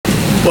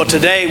Well,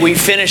 today we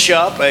finish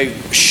up a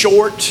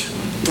short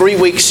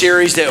 3-week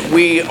series that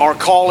we are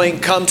calling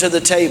Come to the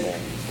Table.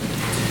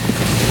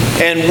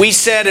 And we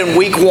said in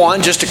week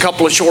 1, just a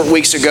couple of short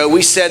weeks ago,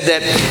 we said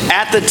that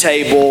at the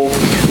table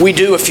we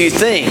do a few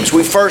things.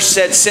 We first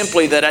said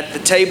simply that at the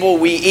table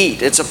we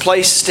eat. It's a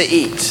place to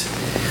eat.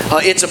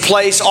 It's a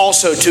place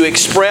also to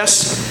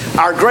express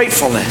our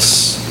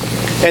gratefulness.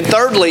 And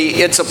thirdly,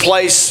 it's a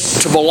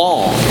place to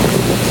belong.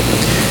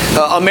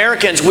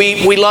 Americans,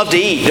 we love to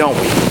eat, don't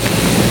we?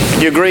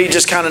 You agree?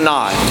 Just kind of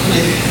nod.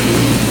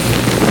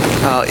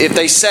 If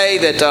they say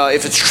that,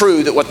 if it's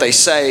true that what they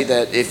say,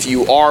 that if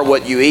you are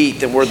what you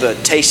eat, then we're the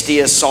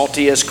tastiest,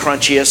 saltiest,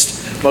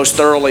 crunchiest, most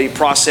thoroughly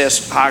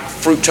processed high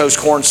fructose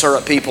corn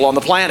syrup people on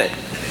the planet.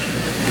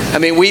 I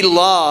mean, we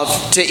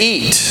love to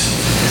eat.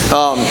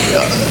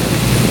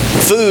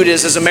 Food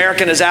is as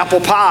American as apple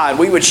pie.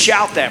 We would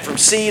shout that from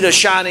sea to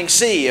shining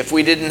sea if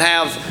we didn't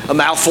have a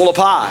mouthful of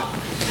pie.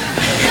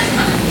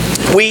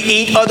 We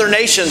eat other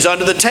nations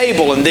under the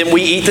table, and then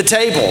we eat the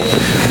table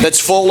that's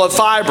full of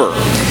fiber.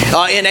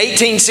 In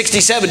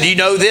 1867, do you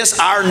know this?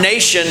 Our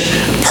nation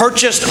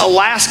purchased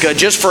Alaska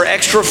just for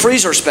extra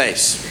freezer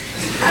space.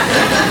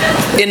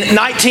 In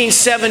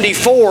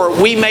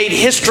 1974, we made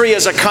history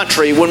as a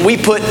country when we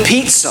put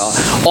pizza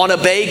on a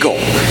bagel,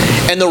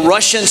 and the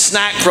Russian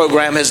snack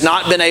program has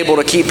not been able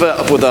to keep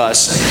up with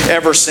us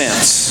ever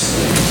since.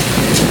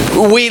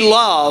 We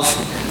love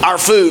our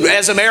food.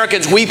 As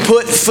Americans, we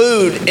put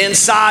food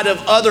inside of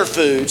other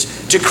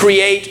foods to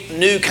create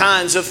new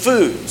kinds of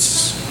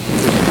foods.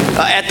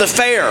 At the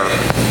fair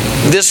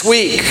this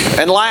week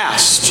and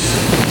last,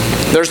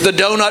 there's the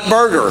donut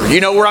burger.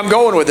 You know where I'm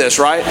going with this,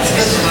 right?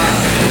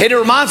 And it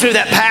reminds me of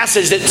that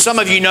passage that some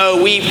of you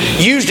know. We've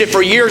used it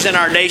for years in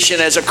our nation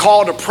as a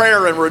call to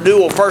prayer and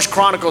renewal. 1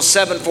 Chronicles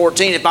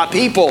 7:14. If my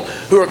people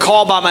who are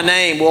called by my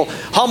name will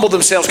humble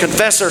themselves,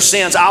 confess their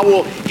sins, I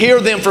will hear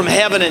them from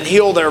heaven and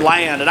heal their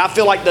land. And I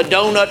feel like the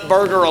donut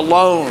burger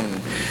alone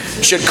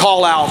should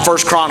call out 1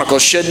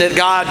 Chronicles, shouldn't it?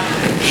 God,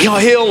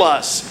 heal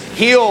us.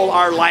 Heal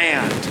our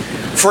land.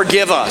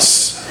 Forgive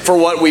us for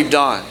what we've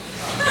done.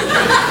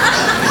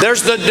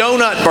 There's the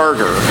donut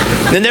burger.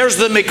 Then there's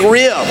the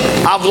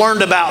McRib I've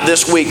learned about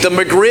this week. The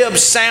McRib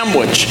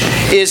sandwich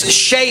is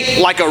shaped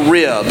like a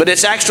rib, but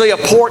it's actually a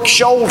pork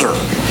shoulder.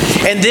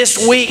 And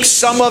this week,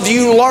 some of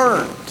you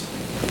learned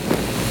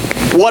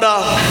what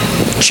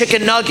a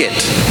chicken nugget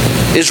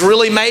is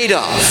really made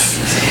of.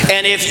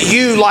 And if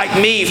you, like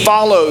me,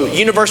 follow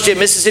University of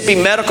Mississippi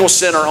Medical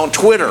Center on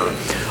Twitter,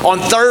 on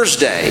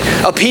Thursday,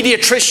 a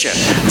pediatrician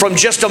from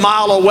just a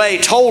mile away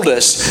told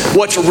us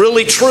what's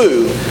really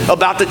true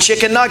about the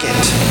chicken nugget.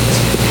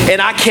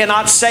 And I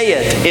cannot say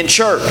it in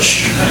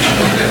church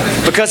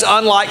because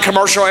unlike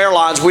commercial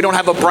airlines, we don't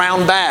have a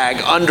brown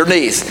bag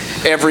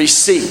underneath every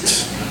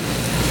seat.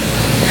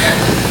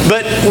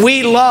 But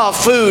we love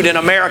food in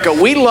America.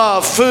 We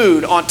love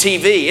food on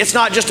TV. It's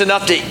not just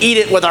enough to eat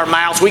it with our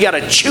mouths. We got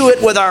to chew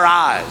it with our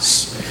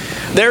eyes.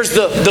 There's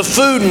the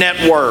Food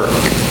Network.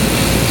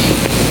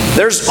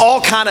 There's all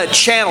kind of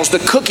channels. The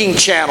Cooking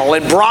Channel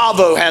and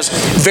Bravo has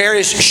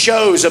various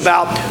shows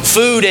about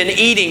food and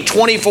eating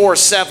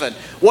 24/7.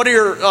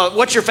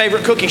 What's your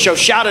favorite cooking show?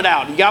 Shout it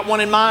out. You got one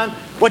in mind?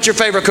 What's your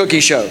favorite cooking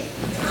show?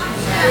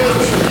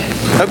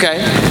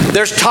 Okay.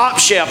 There's Top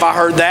Chef, I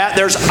heard that.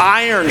 There's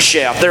Iron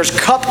Chef. There's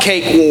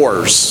Cupcake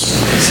Wars,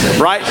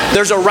 right?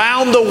 There's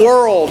Around the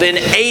World in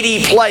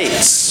 80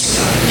 Plates.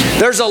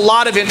 There's a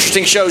lot of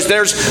interesting shows.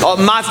 There's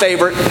my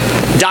favorite,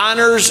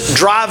 Diners,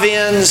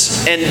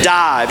 Drive-Ins, and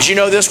Dives. You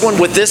know this one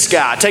with this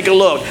guy. Take a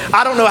look.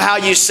 I don't know how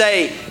you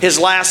say his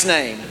last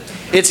name.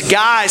 It's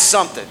Guy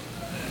something.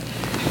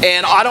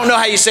 And I don't know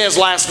how you say his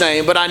last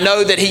name, but I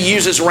know that he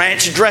uses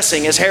ranch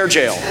dressing as hair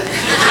gel.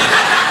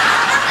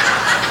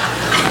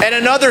 And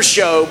another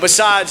show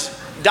besides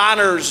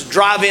Diners,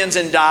 Drive-Ins,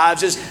 and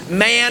Dives is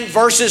Man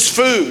versus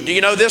Food. Do you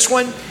know this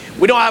one?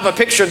 We don't have a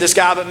picture of this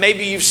guy, but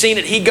maybe you've seen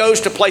it. He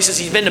goes to places.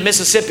 He's been to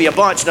Mississippi a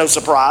bunch, no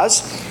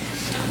surprise.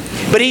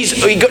 But he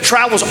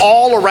travels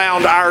all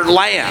around our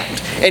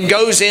land and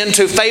goes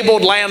into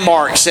fabled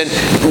landmarks and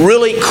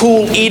really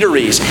cool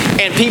eateries.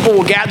 And people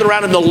will gather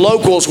around and the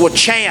locals will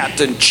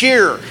chant and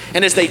cheer.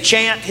 And as they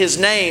chant his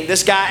name,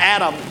 this guy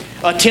Adam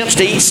attempts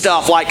to eat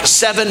stuff like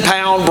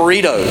 7-pound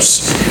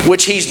burritos,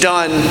 which he's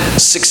done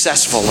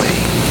successfully.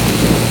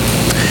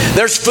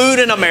 There's food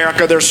in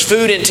America, there's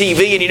food in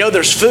TV, and you know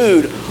there's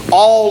food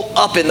all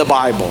up in the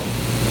Bible.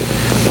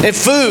 And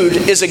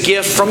food is a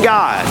gift from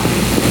God.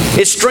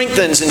 It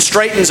strengthens and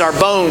straightens our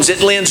bones.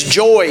 It lends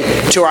joy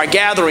to our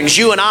gatherings.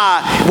 You and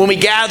I, when we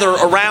gather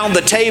around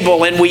the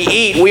table and we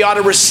eat, we ought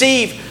to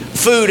receive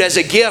food as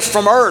a gift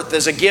from earth,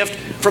 as a gift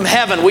from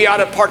heaven. We ought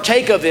to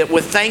partake of it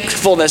with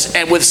thankfulness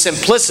and with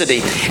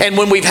simplicity. And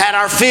when we've had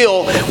our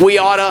fill, we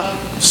ought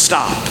to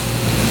stop.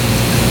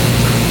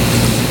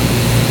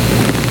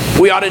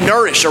 We ought to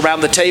nourish around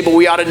the table.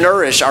 We ought to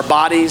nourish our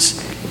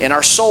bodies and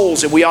our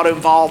souls. And we ought to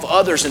involve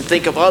others and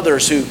think of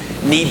others who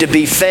need to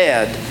be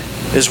fed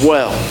as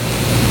well.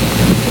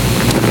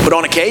 But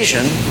on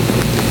occasion,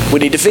 we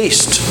need to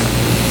feast.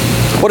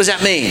 What does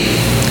that mean?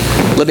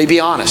 Let me be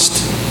honest.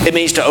 It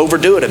means to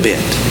overdo it a bit.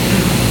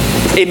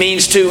 It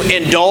means to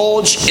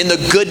indulge in the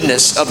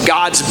goodness of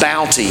God's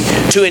bounty,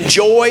 to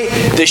enjoy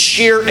the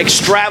sheer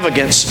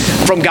extravagance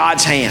from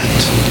God's hand.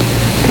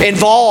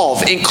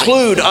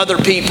 Include other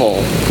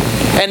people,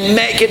 and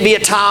make it be a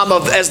time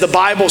of, as the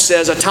Bible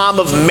says, a time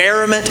of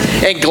merriment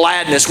and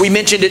gladness. We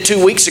mentioned it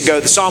 2 weeks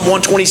ago, Psalm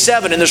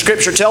 127, and the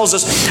Scripture tells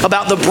us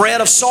about the bread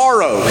of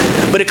sorrow.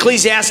 But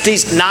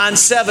Ecclesiastes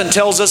 9:7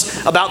 tells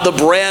us about the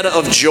bread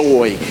of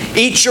joy.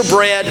 Eat your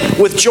bread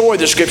with joy,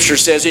 the Scripture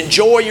says.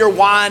 Enjoy your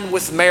wine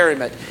with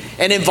merriment,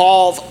 and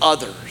involve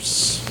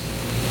others.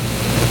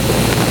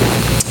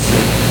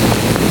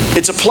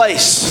 It's a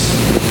place.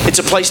 It's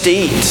a place to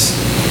eat.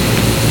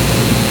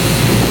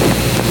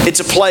 It's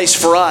a place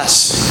for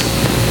us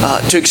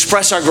to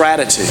express our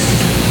gratitude.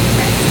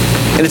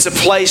 And it's a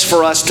place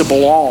for us to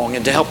belong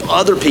and to help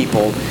other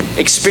people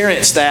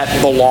experience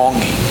that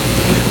belonging.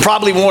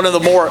 Probably one of the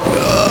more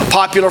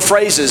popular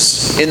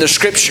phrases in the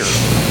Scripture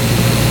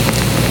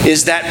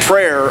is that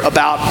prayer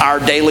about our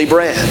daily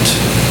bread.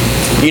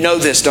 You know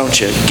this, don't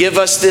you? Give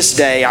us this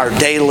day our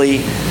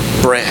daily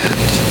bread.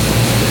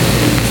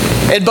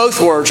 And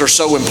both words are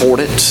so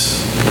important.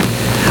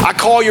 I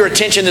call your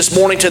attention this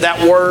morning to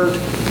that word,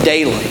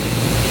 daily.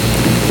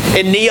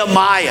 In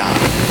Nehemiah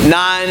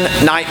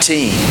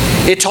 9:19,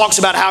 it talks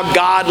about how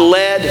God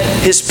led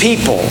His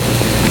people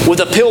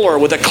with a pillar,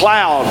 with a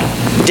cloud,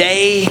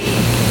 day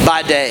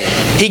by day.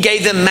 He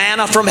gave them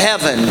manna from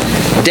heaven,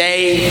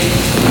 day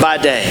by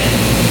day.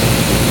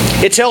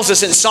 It tells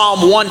us in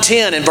Psalm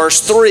 110 and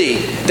verse 3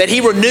 that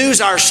He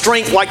renews our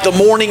strength like the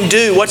morning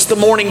dew. What's the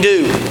morning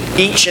dew?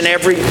 Each and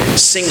every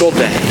single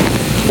day.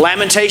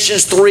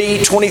 Lamentations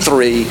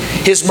 3:23,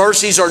 His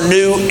mercies are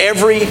new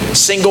every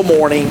single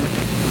morning,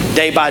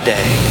 day by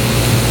day.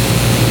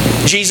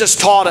 Jesus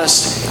taught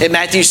us in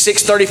Matthew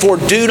 6:34,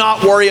 do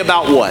not worry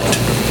about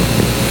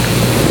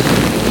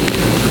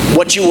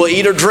what you will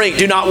eat or drink.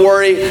 Do not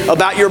worry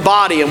about your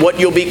body and what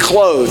you'll be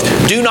clothed.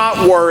 Do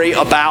not worry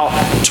about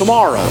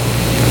tomorrow.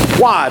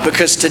 Why?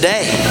 Because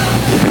today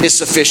is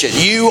sufficient.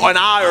 You and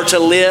I are to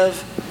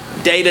live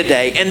day to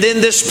day. And then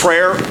this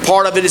prayer,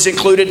 part of it is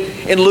included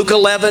in Luke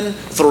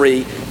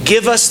 11:3.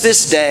 Give us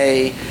this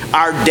day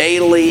our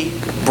daily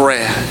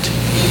bread.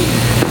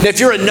 Now, if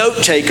you're a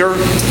note taker,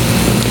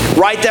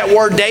 write that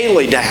word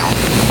daily down.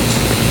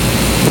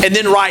 And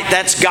then write,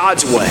 that's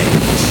God's way.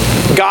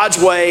 God's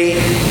way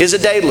is a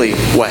daily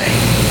way.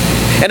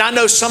 And I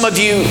know some of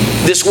you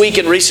this week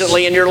and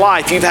recently in your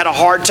life, you've had a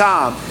hard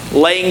time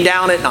laying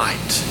down at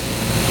night.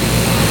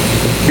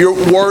 Your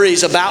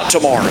worries about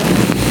tomorrow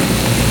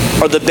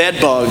are the bed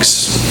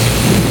bugs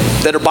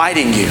that are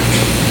biting you.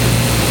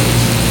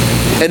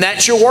 And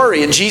that's your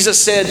worry. And Jesus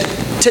said,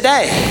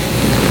 today,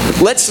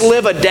 let's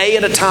live a day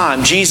at a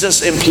time.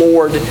 Jesus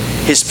implored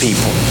His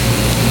people.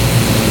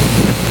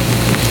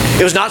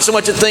 It was not so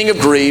much a thing of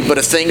greed, but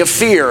a thing of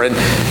fear, and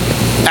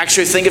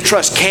actually a thing of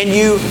trust. Can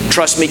you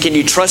trust me? Can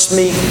you trust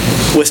me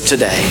with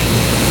today?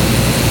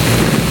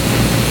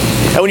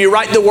 And when you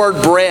write the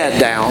word bread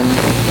down,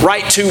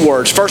 write 2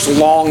 words. First,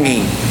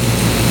 longing.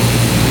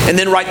 And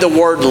then write the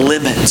word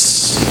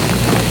limits.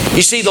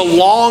 You see, the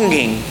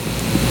longing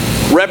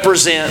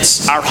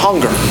represents our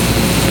hunger.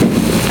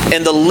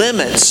 And the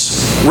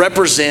limits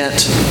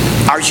represent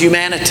our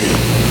humanity.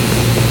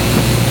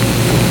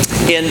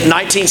 In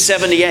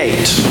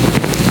 1978,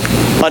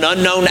 an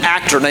unknown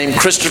actor named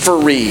Christopher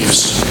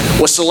Reeves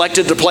was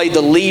selected to play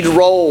the lead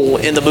role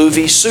in the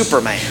movie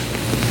Superman.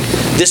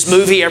 This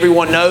movie,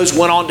 everyone knows,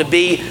 went on to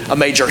be a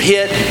major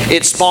hit.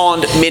 It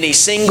spawned many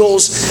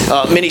sequels,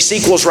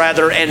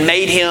 and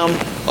made him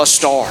a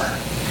star.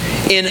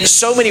 In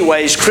so many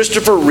ways,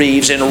 Christopher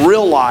Reeves in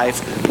real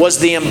life was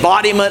the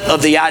embodiment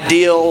of the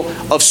ideal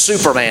of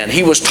Superman.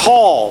 He was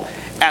tall,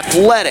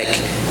 athletic,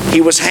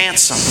 he was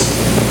handsome.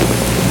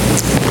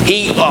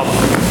 He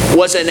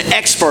was an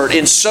expert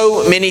in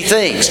so many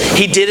things.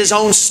 He did his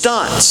own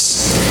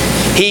stunts.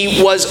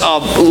 He was a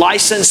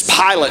licensed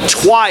pilot.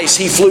 Twice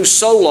he flew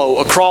solo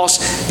across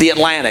the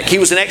Atlantic. He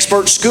was an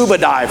expert scuba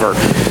diver,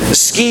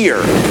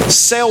 skier,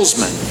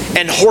 salesman,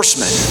 and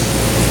horseman.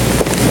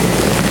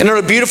 And on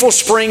a beautiful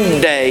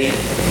spring day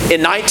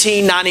in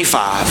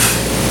 1995,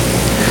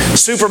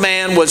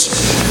 Superman was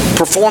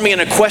performing an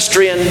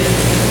equestrian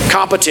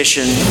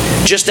competition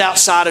just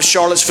outside of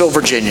Charlottesville,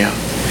 Virginia.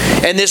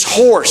 And this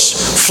horse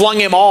flung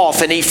him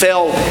off and he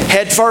fell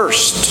head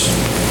first,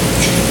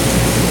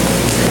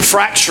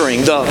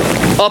 fracturing the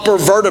upper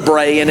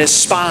vertebrae in his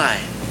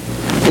spine,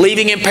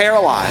 leaving him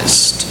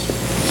paralyzed.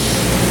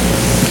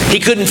 He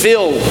couldn't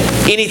feel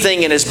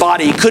anything in his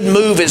body. He couldn't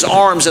move his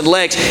arms and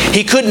legs.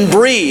 He couldn't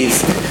breathe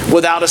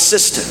without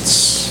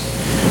assistance.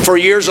 For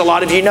years, a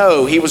lot of you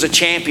know, he was a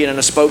champion and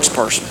a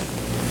spokesperson.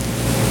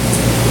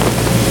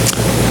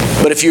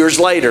 But a few years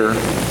later,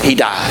 he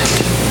died.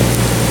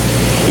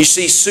 You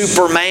see,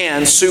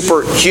 Superman,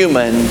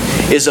 superhuman,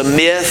 is a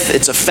myth,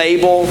 it's a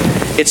fable,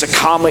 it's a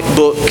comic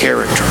book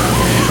character.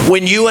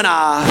 When you and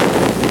I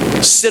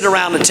sit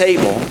around a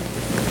table,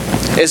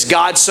 as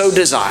God so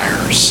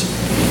desires,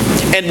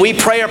 and we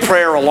pray a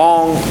prayer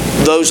along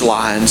those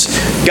lines,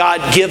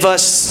 God, give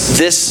us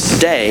this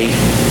day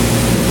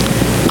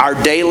our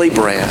daily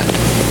bread.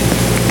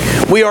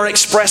 We are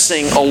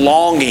expressing a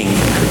longing,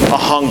 a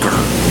hunger.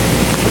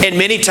 And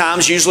many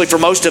times, usually for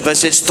most of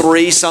us, it's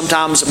 3,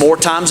 sometimes more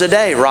times a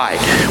day, right?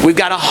 We've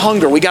got a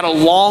hunger, we've got a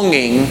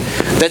longing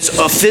that's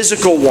a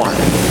physical one.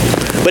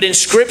 But in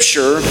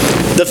Scripture,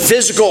 the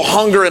physical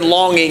hunger and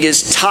longing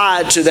is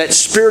tied to that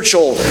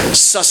spiritual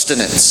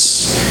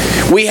sustenance.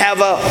 We have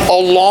a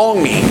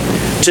longing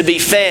to be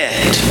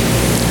fed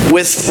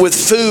with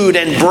food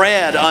and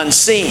bread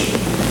unseen.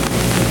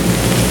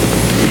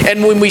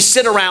 And when we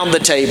sit around the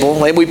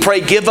table and we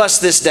pray, give us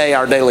this day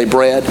our daily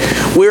bread,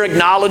 we're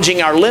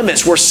acknowledging our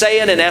limits. We're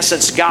saying, in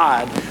essence,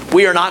 God,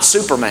 we are not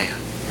Superman.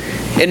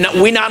 And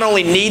we not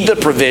only need the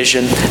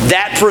provision,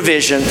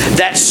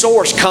 that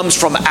source comes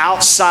from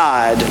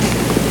outside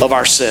of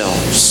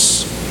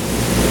ourselves.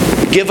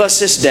 Give us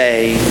this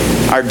day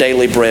our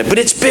daily bread. But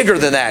it's bigger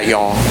than that,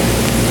 y'all.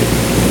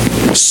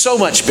 So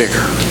much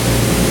bigger.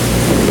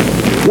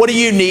 What do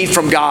you need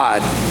from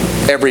God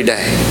every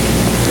day?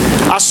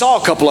 I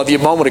saw a couple of you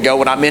a moment ago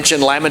when I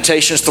mentioned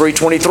Lamentations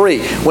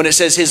 3:23, when it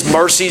says His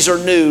mercies are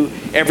new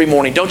every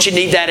morning. Don't you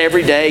need that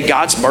every day?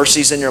 God's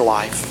mercies in your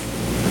life.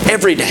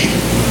 Every day.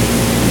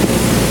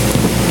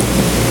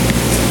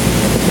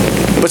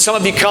 But some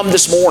of you come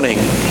this morning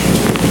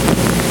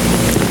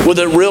with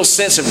a real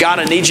sense of, God,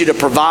 I need you to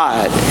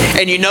provide.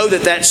 And you know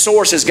that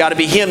source has got to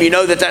be Him. You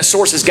know that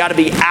source has got to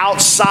be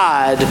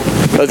outside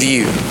of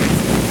you.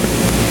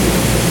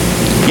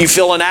 You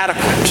feel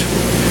inadequate.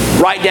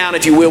 Write down,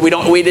 if you will,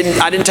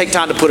 I didn't take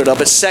time to put it up,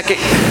 but 2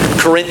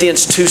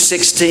 Corinthians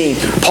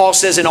 2:16. Paul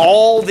says, in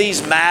all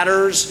these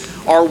matters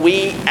are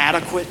we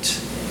adequate?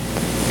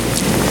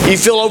 You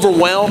feel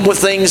overwhelmed with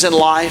things in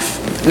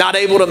life, not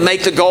able to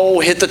make the goal,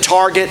 hit the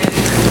target,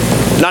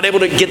 not able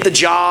to get the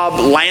job,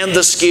 land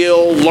the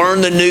skill, learn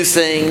the new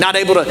thing, not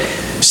able to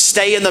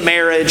stay in the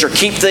marriage or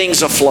keep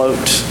things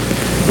afloat.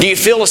 Do you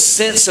feel a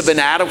sense of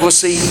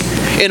inadequacy?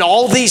 In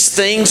all these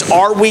things,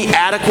 are we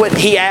adequate?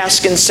 He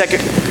asks in 2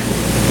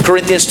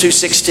 Corinthians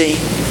 2:16.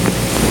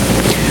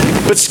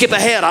 But skip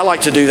ahead, I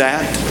like to do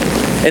that.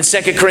 In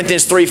 2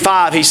 Corinthians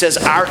 3:5, he says,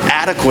 our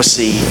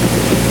adequacy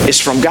is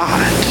from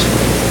God.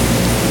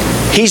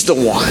 He's the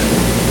one.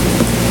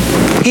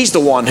 He's the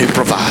one who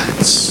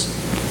provides.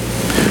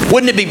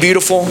 Wouldn't it be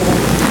beautiful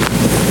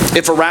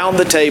if around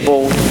the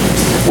table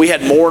we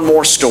had more and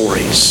more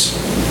stories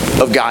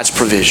of God's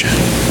provision?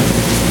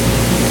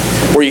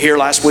 Were you here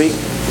last week?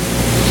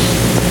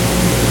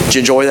 Did you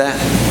enjoy that?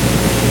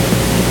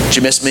 Did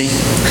you miss me?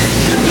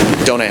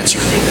 Don't answer.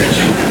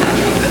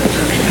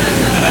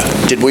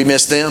 Did we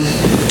miss them?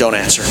 Don't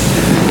answer.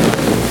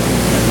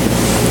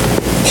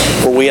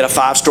 Were we at a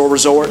 5-star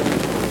resort?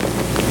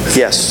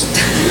 Yes.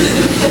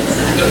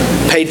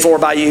 Paid for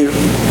by you?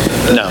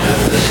 No.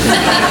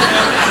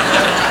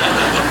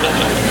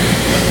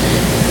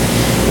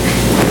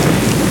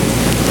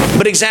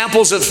 But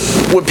examples of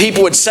when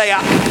people would say,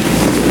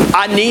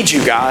 I need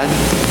you, God.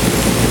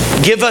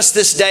 Give us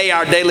this day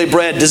our daily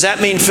bread. Does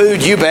that mean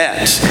food? You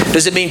bet.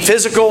 Does it mean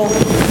physical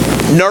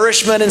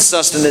nourishment and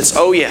sustenance?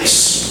 Oh,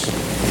 yes.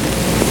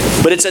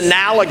 But it's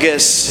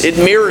analogous. It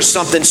mirrors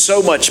something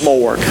so much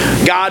more.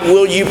 God,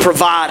 will you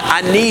provide?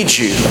 I need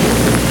you.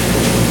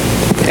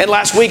 And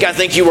last week, I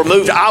think you were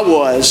moved. I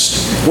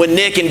was, when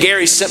Nick and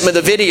Gary sent me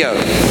the video.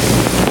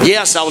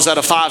 Yes, I was at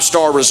a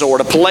 5-star resort,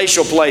 a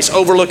palatial place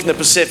overlooking the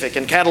Pacific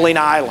in Catalina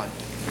Island.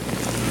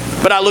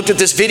 But I looked at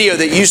this video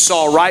that you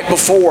saw right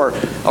before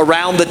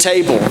around the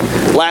table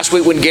last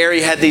week when Gary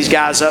had these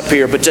guys up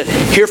here. But to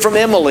hear from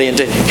Emily and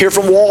to hear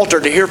from Walter,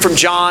 to hear from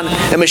John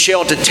and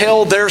Michelle, to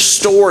tell their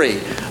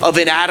story of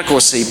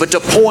inadequacy, but to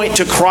point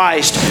to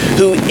Christ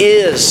who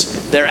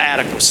is their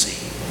adequacy.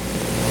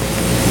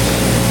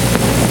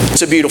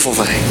 It's a beautiful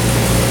thing.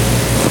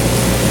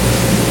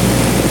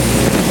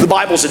 The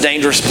Bible's a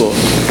dangerous book.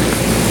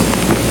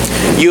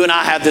 You and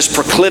I have this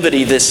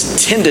proclivity,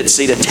 this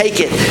tendency to take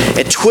it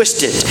and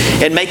twist it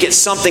and make it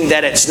something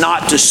that it's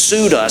not, to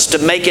suit us, to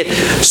make it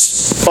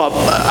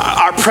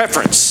our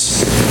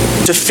preference,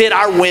 to fit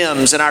our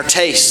whims and our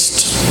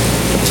taste.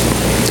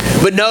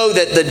 But know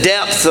that the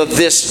depth of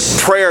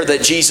this prayer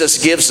that Jesus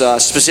gives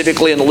us,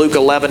 specifically in Luke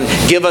 11,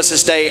 give us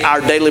this day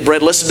our daily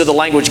bread. Listen to the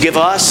language. Give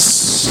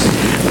us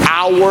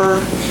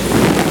our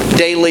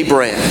daily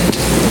bread.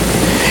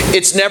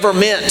 It's never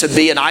meant to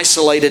be an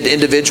isolated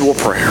individual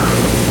prayer.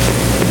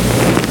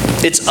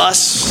 It's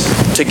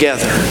us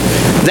together.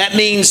 That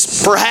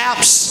means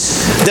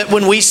perhaps that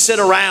when we sit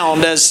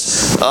around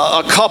as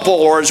a couple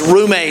or as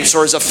roommates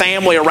or as a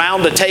family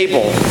around a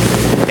table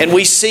and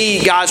we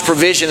see God's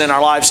provision in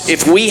our lives,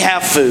 if we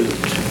have food,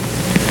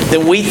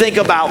 then we think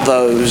about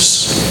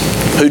those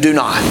who do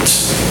not.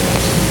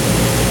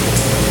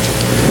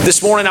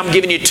 This morning I'm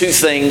giving you 2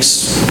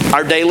 things: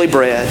 our daily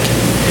bread,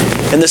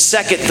 and the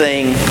second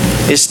thing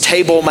is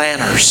table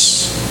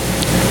manners.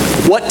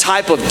 What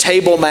type of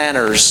table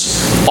manners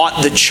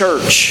ought the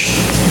church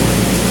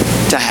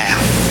to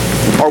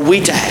have? Are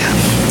we to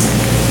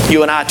have?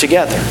 You and I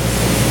together.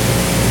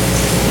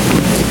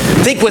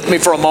 Think with me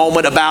for a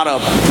moment about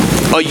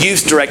a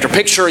youth director.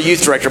 Picture a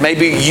youth director.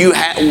 Maybe you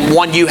had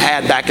one you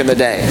had back in the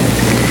day.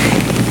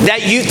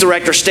 That youth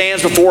director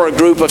stands before a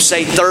group of,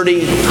 say,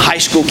 30 high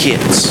school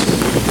kids.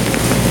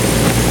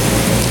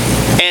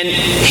 And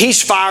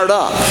he's fired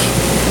up.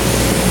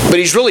 But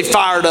he's really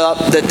fired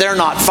up that they're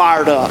not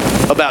fired up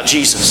about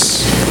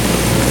Jesus.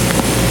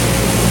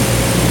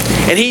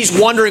 And he's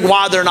wondering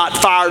why they're not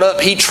fired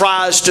up. He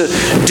tries to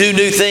do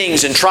new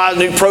things and try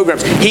new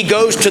programs. He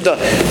goes to the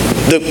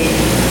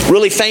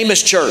really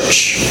famous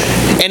church,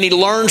 and he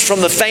learns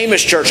from the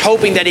famous church,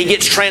 hoping that he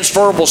gets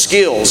transferable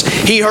skills.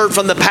 He heard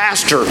from the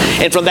pastor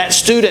and from that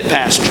student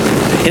pastor,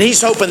 and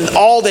he's hoping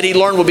all that he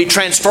learned will be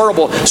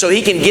transferable so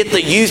he can get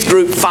the youth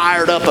group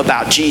fired up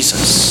about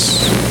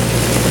Jesus.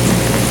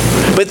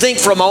 But think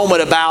for a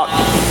moment about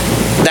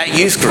that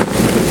youth group.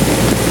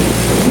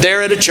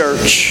 They're at a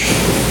church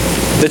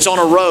that's on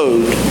a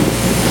road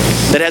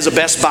that has a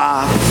Best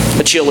Buy,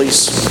 a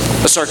Chili's,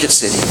 a Circuit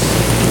City.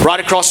 Right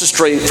across the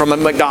street from a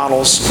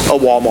McDonald's, a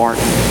Walmart,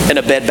 and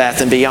a Bed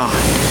Bath & Beyond.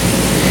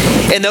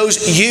 And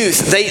those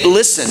youth, they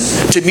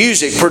listen to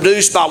music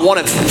produced by one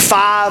of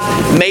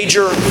 5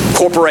 major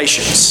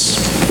corporations.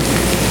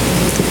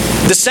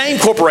 The same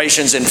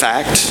corporations, in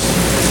fact,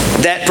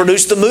 that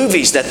produce the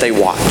movies that they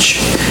watch,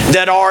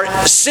 that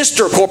are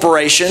sister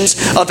corporations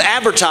of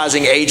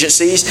advertising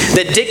agencies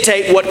that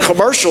dictate what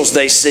commercials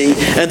they see,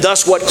 and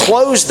thus what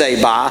clothes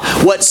they buy,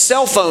 what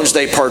cell phones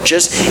they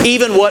purchase,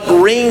 even what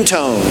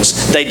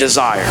ringtones they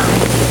desire.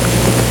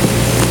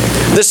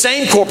 The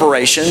same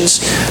corporations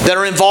that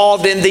are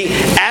involved in the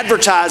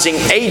advertising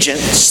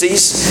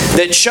agencies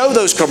that show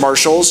those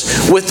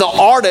commercials with the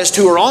artists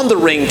who are on the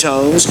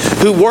ringtones,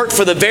 who work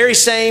for the very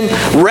same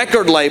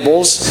record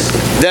labels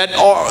that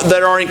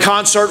are in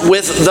concert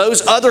with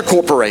those other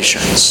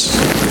corporations.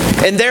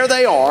 And there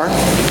they are.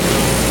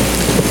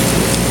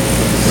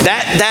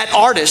 That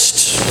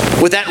artist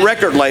with that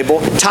record label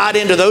tied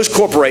into those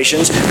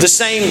corporations, the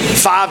same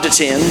 5 to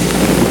 10.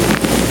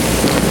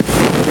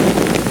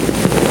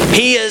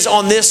 He is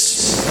on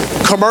this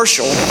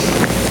commercial,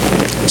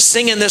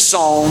 singing this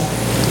song,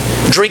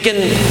 drinking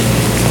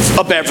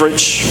a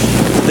beverage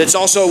that's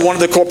also one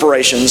of the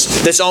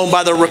corporations that's owned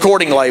by the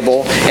recording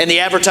label and the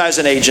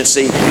advertising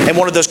agency and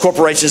one of those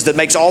corporations that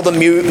makes all the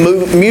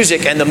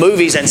music and the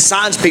movies and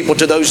signs people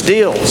to those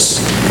deals.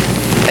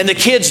 And the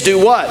kids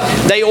do what?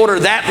 They order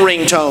that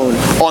ringtone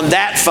on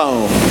that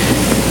phone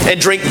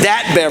and drink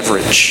that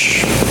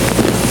beverage.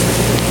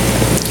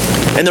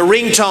 And the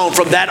ringtone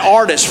from that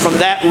artist, from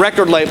that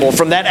record label,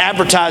 from that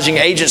advertising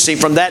agency,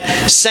 from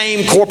that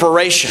same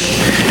corporation.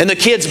 And the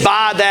kids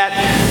buy that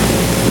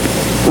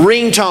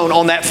ringtone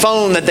on that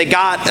phone that they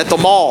got at the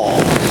mall,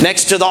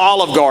 next to the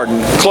Olive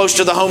Garden, close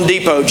to the Home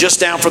Depot, just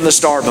down from the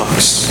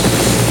Starbucks.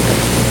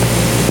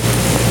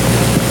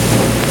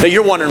 Now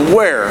you're wondering,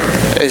 where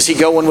is he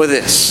going with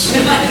this?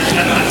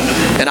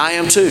 And I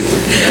am too,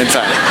 in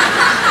fact.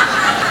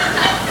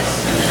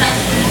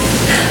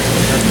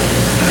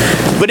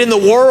 But in the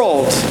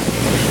world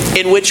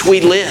in which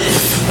we live,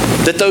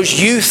 that those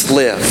youth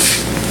live,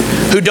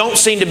 who don't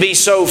seem to be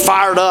so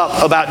fired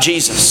up about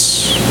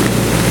Jesus.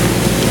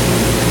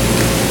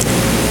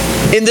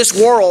 In this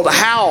world,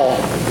 how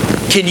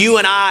can you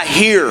and I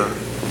hear?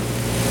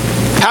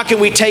 How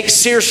can we take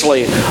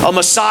seriously a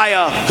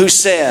Messiah who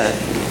said,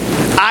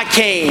 I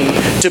came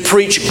to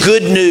preach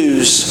good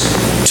news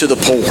to the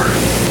poor?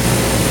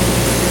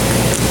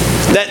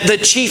 That the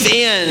chief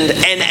end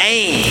and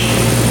aim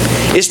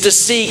is to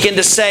seek and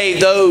to save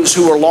those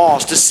who are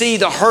lost, to see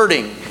the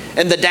hurting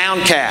and the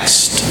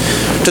downcast,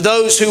 to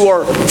those who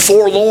are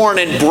forlorn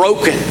and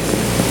broken,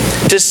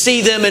 to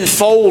see them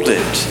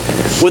enfolded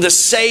with a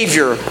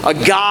Savior, a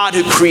God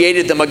who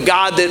created them, a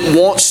God that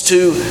wants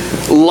to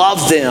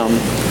love them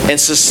and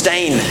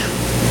sustain them.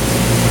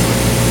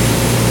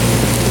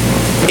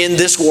 In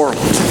this world,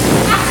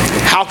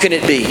 how can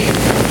it be?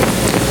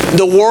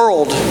 The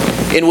world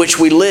in which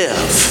we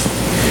live,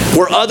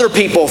 where other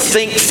people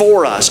think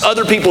for us,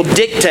 other people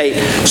dictate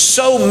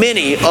so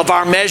many of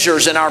our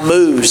measures and our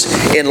moves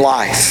in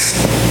life.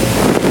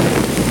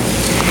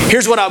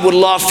 Here's what I would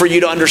love for you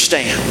to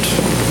understand.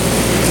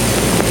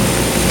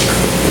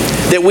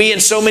 That we, in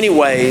so many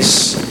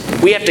ways,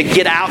 we have to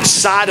get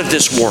outside of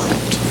this world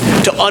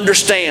to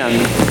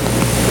understand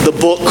the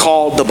book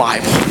called the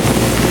Bible.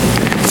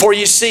 For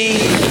you see,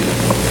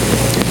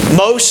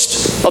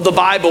 most of the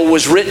Bible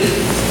was written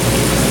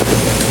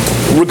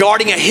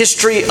regarding a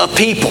history of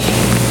people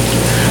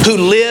who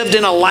lived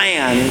in a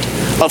land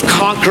of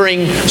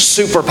conquering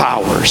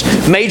superpowers,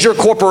 major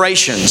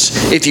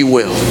corporations, if you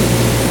will.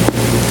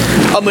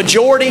 A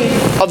majority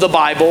of the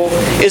Bible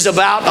is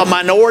about a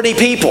minority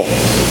people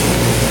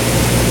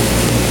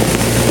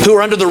who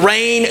are under the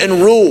reign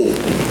and rule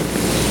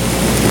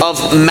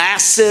of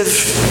massive,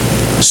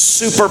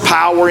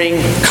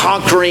 superpowering,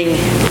 conquering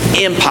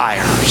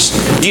empires.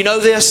 Do you know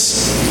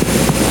this?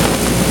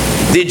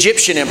 The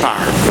Egyptian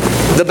Empire,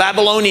 the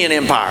Babylonian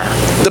Empire,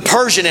 the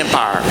Persian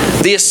Empire,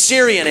 the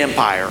Assyrian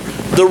Empire,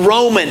 the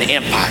Roman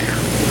Empire.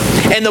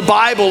 And the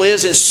Bible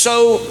is, in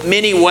so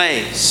many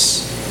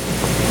ways,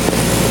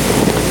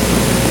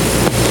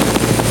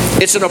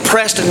 It's an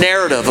oppressed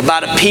narrative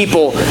about a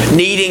people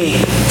needing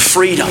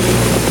freedom.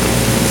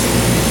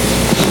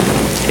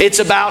 It's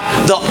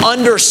about the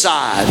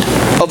underside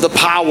of the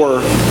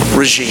power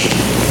regime.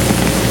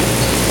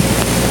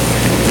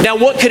 Now,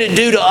 what could it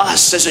do to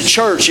us as a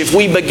church if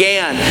we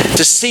began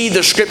to see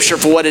the Scripture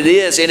for what it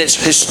is in its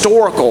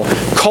historical,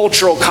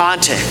 cultural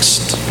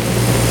context?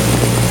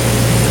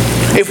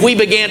 If we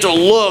began to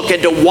look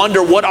and to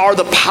wonder what are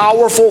the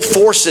powerful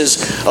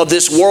forces of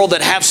this world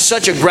that have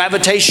such a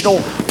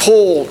gravitational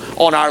pull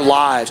on our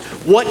lives,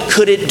 what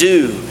could it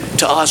do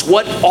to us?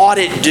 What ought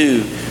it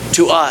do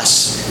to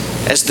us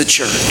as the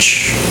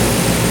church?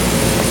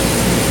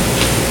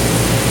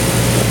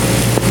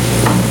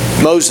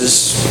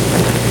 Moses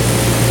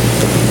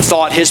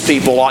thought his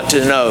people ought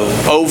to know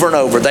over and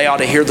over. They ought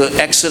to hear the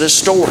Exodus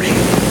story.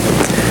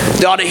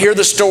 They ought to hear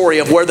the story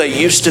of where they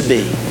used to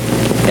be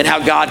and how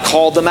God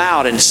called them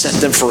out and set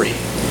them free.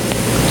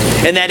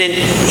 And that in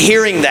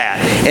hearing that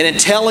and in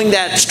telling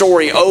that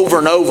story over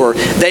and over,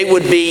 they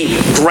would be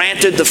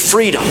granted the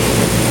freedom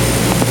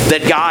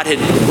that God had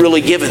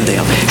really given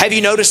them. Have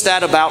you noticed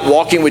that about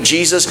walking with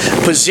Jesus?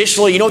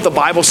 Positionally, you know what the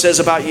Bible says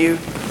about you?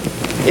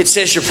 It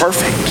says you're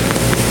perfect.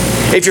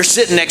 If you're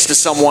sitting next to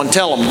someone,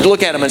 tell them,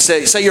 look at them and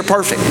say you're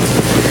perfect.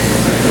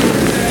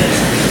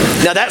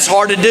 Now that's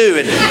hard to do.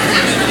 And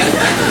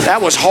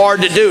that was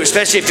hard to do,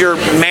 especially if you're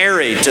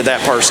married to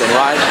that person,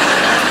 right?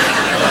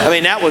 I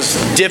mean, that was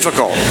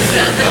difficult.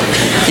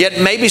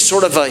 Yet maybe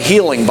sort of a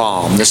healing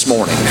balm this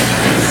morning.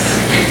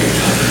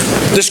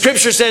 The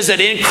Scripture says that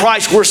in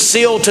Christ we're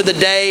sealed to the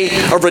day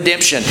of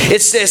redemption.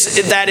 It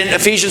says that in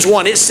Ephesians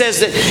 1. It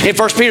says that in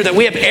 1 Peter that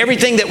we have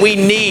everything that we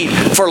need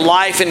for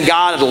life and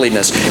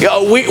godliness.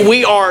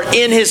 We are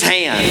in His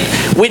hand.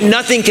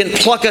 Nothing can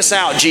pluck us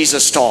out,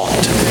 Jesus taught.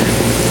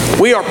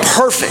 We are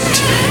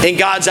perfect in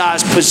God's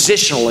eyes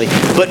positionally,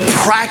 but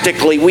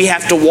practically we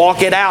have to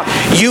walk it out.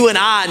 You and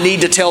I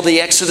need to tell the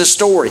Exodus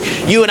story.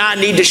 You and I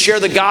need to share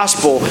the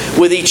gospel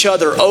with each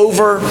other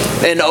over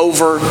and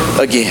over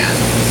again.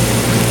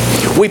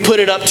 We put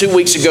it up 2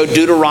 weeks ago,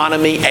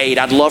 Deuteronomy 8.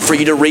 I'd love for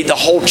you to read the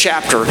whole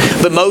chapter.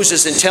 But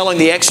Moses, in telling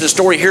the Exodus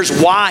story, here's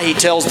why he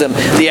tells them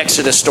the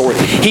Exodus story.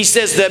 He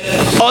says that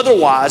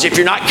otherwise, if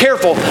you're not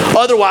careful,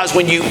 otherwise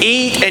when you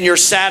eat and you're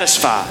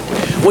satisfied,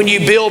 when you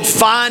build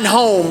fine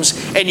homes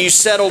and you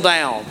settle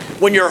down,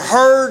 when your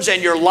herds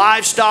and your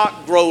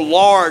livestock grow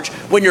large,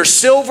 when your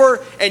silver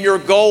and your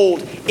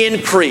gold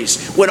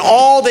increase, when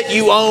all that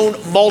you own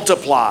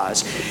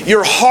multiplies,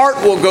 your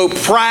heart will go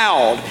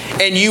proud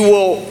and you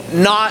will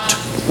not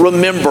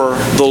remember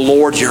the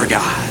Lord your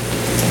God.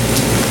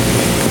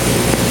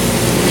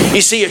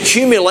 You see,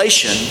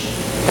 accumulation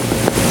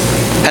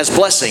has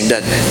blessing,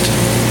 doesn't it?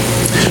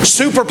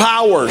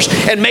 Superpowers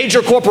and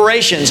major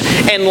corporations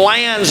and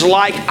lands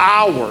like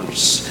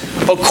ours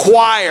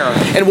acquire.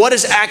 And what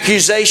does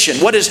acquisition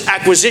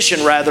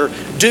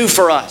do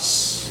for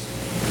us?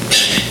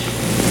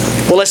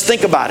 Well, let's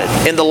think about it.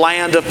 In the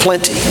land of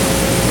plenty.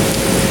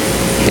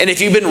 And if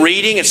you've been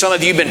reading, and some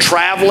of you have been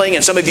traveling,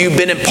 and some of you have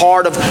been a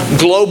part of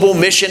global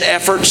mission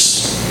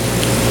efforts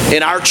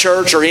in our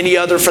church or any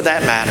other for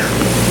that matter,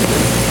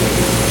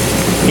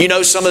 you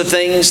know some of the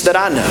things that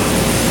I know.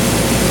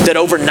 That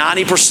over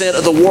 90%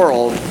 of the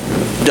world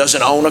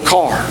doesn't own a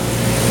car.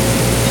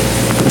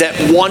 That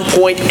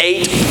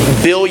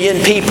 1.8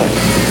 billion people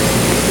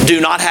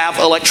do not have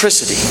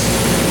electricity.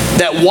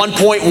 That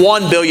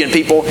 1.1 billion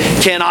people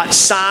cannot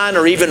sign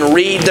or even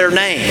read their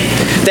name.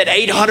 That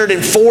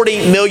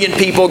 840 million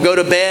people go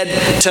to bed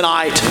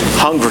tonight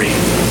hungry.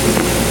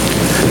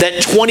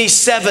 That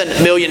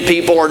 27 million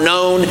people are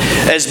known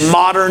as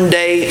modern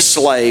day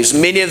slaves,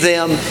 many of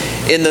them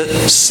in the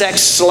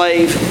sex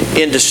slave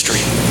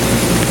industry.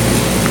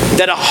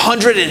 That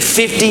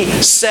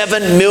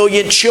 157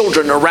 million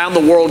children around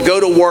the world go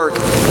to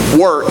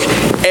work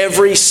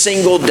every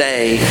single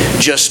day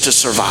just to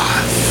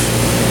survive.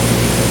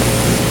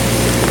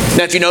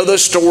 Now, if you know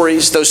those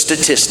stories, those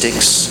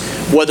statistics,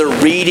 whether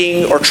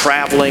reading or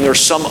traveling or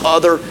some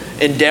other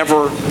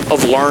endeavor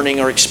of learning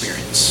or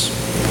experience,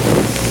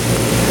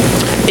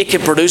 it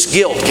can produce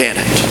guilt, can't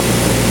it?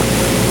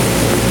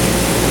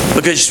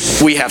 Because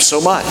we have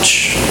so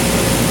much.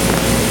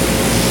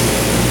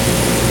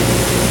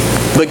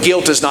 But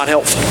guilt is not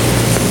helpful.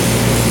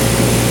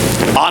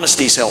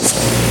 Honesty is helpful.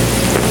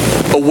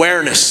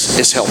 Awareness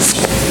is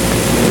helpful.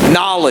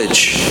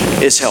 Knowledge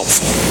is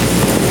helpful.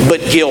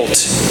 But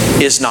guilt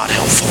is not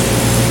helpful.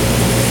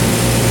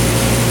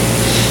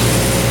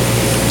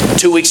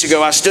 2 weeks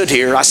ago I sat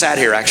here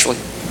actually,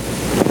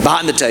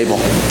 behind the table.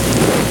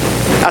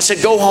 I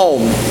said, go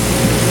home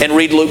and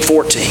read Luke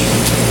 14.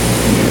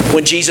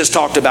 When Jesus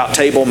talked about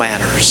table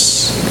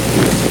manners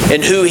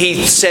and who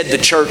He said the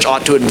church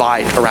ought to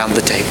invite around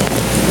the table.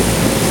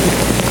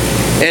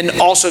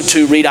 And also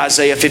to read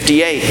Isaiah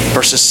 58,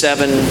 verses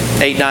 7,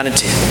 8, 9, and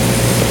 10.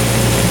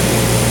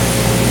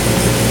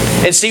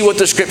 And see what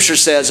the Scripture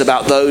says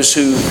about those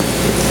who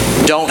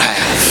don't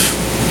have.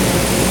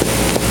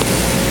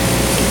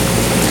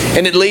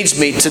 And it leads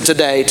me to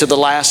today, to the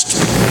last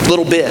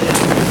little bit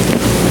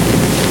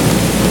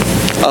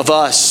of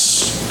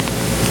us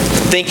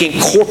thinking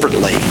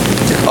corporately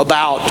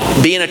about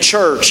being a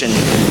church and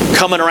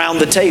coming around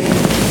the table.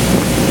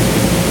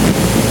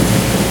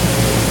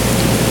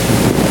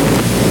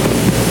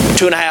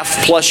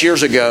 2.5+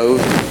 years ago,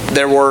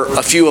 there were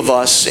a few of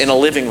us in a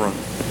living room.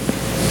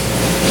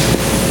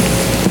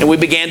 And we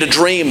began to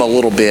dream a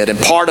little bit. And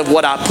part of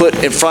what I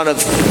put in front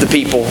of the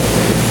people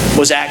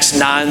was Acts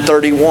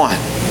 9:31.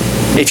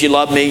 If you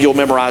love me, you'll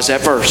memorize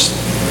that verse.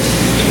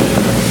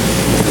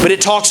 But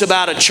it talks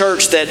about a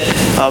church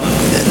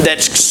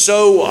that's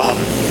so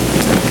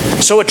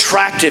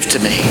attractive to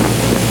me.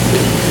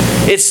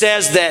 It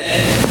says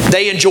that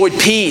they enjoyed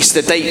peace,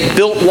 that they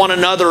built one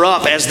another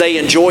up as they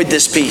enjoyed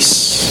this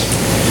peace,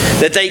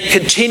 that they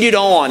continued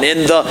on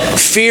in the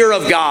fear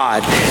of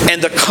God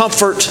and the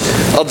comfort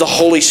of the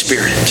Holy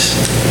Spirit.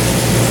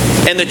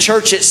 And the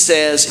church, it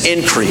says,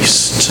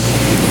 increased.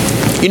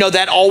 You know,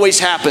 that always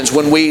happens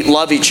when we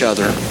love each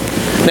other.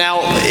 Now,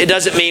 it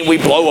doesn't mean we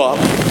blow up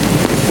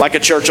like a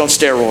church on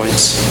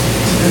steroids.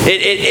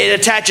 It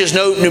attaches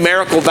no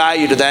numerical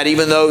value to that,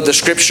 even though the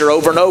Scripture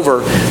over and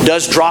over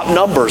does drop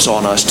numbers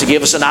on us to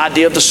give us an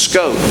idea of the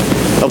scope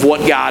of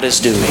what God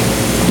is doing.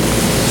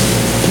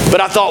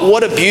 But I thought,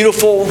 what a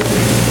beautiful,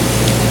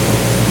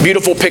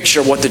 beautiful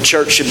picture of what the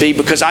church should be,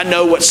 because I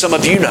know what some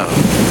of you know,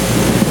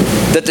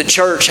 that the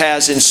church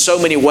has in so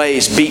many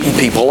ways beaten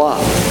people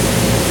up.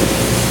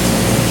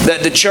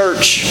 That the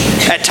church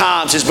at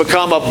times has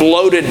become a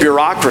bloated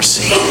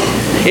bureaucracy.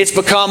 It's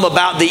become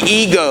about the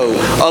ego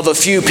of a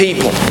few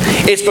people.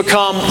 It's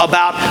become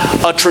about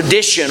a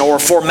tradition or a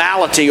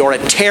formality or a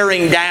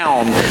tearing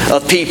down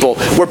of people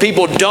where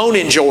people don't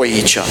enjoy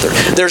each other.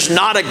 There's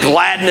not a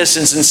gladness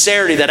and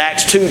sincerity that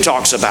Acts 2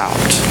 talks about.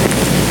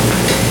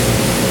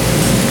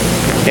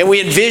 And we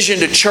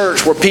envisioned a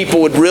church where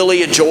people would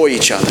really enjoy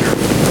each other,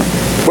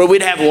 where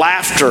we'd have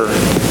laughter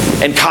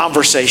and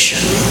conversation,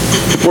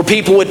 where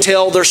people would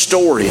tell their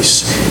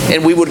stories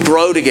and we would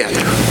grow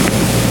together.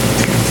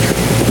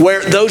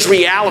 Where those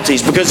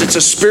realities, because it's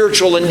a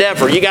spiritual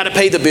endeavor, you got to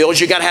pay the bills,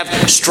 you got to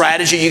have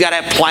strategy, you got to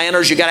have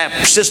planners, you got to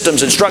have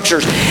systems and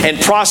structures and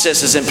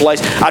processes in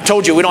place. I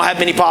told you we don't have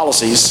many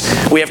policies.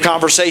 We have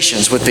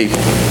conversations with people.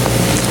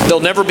 There'll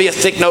never be a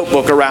thick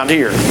notebook around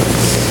here.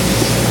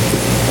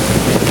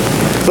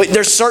 But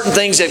there's certain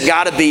things that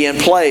got to be in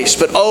place.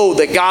 But oh,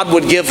 that God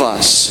would give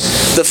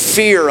us the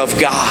fear of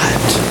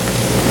God.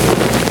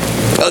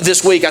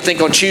 This week, I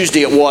think on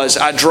Tuesday it was,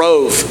 I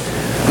drove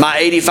my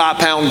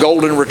 85-pound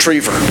golden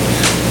retriever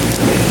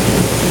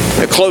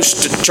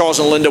close to Charles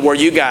and Linda where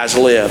you guys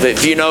live.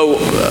 If you know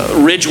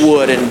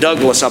Ridgewood and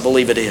Douglas, I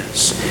believe it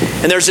is.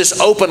 And there's this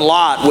open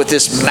lot with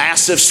this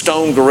massive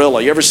stone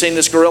gorilla. You ever seen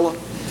this gorilla?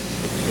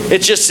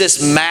 It's just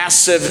this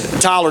massive,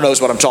 Tyler knows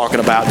what I'm talking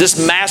about,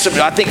 this massive,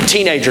 I think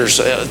teenagers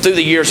through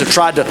the years have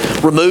tried to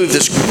remove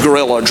this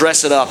gorilla,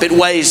 dress it up. It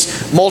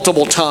weighs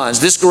multiple tons.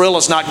 This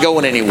gorilla's not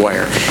going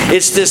anywhere.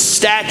 It's this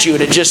statue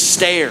and it just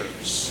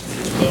stares.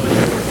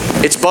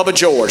 It's Bubba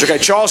George. Okay,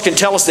 Charles can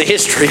tell us the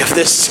history of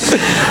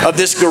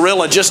this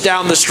gorilla just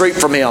down the street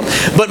from him.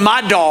 But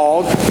my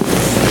dog,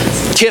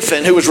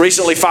 Kiffin, who was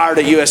recently fired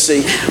at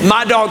USC,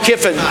 my dog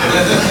Kiffin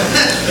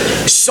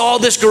saw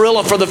this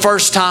gorilla for the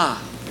first time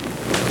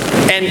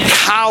and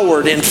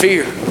cowered in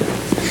fear.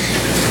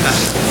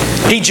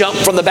 He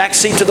jumped from the back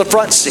seat to the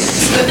front seat,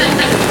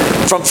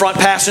 from front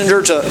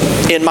passenger to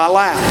in my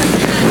lap.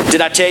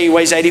 Did I tell you he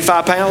weighs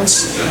 85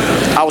 pounds?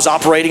 I was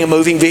operating a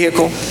moving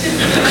vehicle.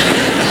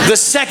 The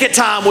second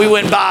time we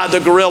went by the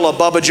gorilla,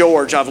 Bubba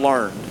George, I've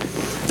learned.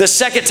 The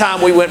second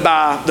time we went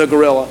by the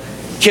gorilla,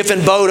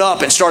 Kiffin bowed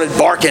up and started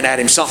barking at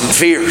him something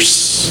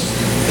fierce.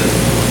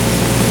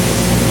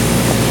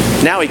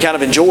 Now he kind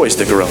of enjoys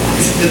the gorilla.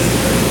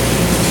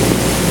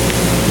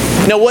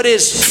 Now, what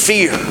is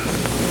fear?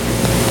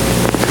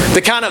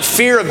 The kind of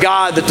fear of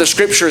God that the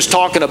Scripture is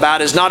talking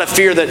about is not a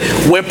fear that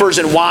whimpers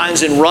and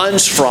whines and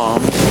runs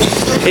from.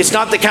 It's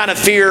not the kind of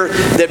fear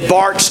that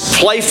barks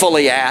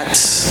playfully at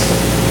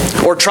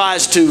or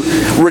tries to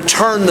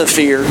return the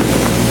fear.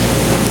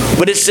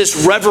 But it's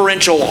this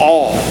reverential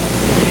awe.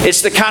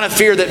 It's the kind of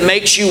fear that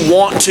makes you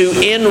want to,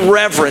 in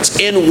reverence,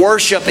 in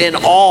worship, in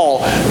awe,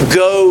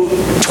 go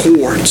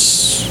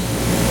towards.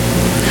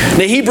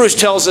 Now, Hebrews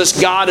tells us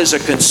God is a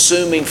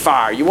consuming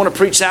fire. You want to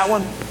preach that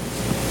one?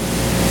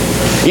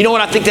 You know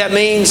what I think that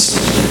means?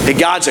 That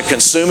God's a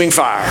consuming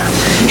fire.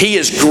 He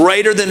is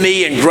greater than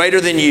me and greater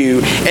than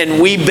you,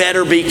 and we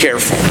better be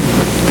careful.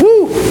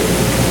 Woo!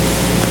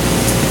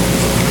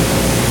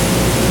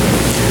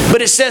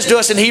 But it says to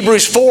us in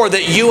Hebrews 4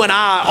 that you and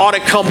I ought to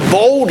come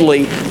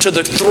boldly to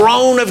the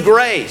throne of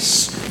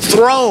grace.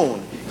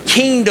 Throne,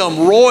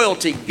 kingdom,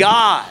 royalty,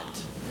 God.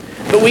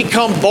 But we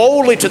come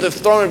boldly to the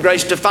throne of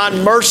grace to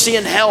find mercy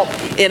and help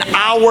in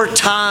our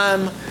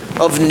time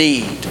of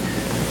need.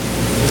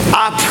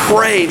 I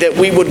pray that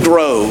we would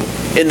grow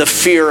in the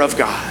fear of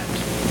God.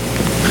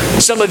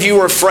 Some of you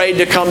are afraid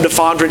to come to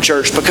Fondren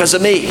Church because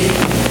of me.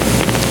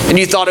 And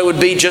you thought it would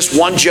be just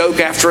one joke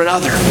after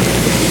another.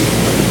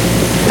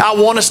 I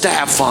want us to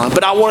have fun,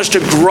 but I want us to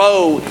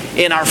grow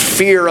in our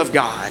fear of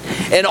God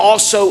and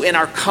also in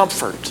our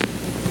comfort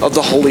of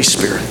the Holy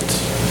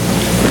Spirit.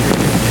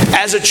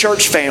 as a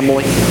church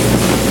family,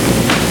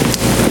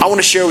 I want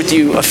to share with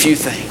you a few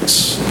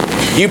things.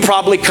 You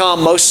probably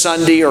come most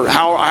Sunday or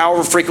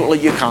however frequently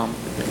you come.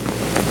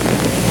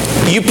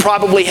 You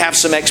probably have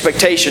some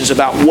expectations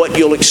about what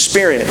you'll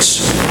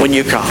experience when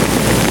you come.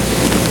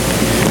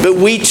 But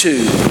we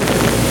too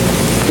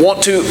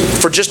want to,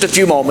 for just a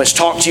few moments,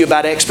 talk to you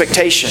about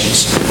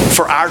expectations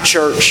for our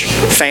church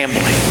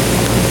family.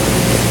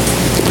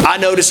 I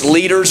notice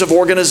leaders of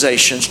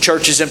organizations,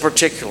 churches in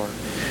particular,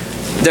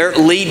 their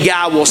lead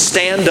guy will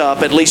stand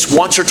up at least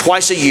once or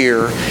twice a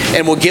year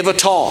and will give a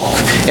talk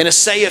and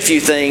say a few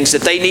things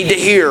that they need to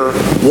hear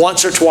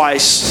once or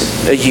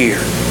twice a year.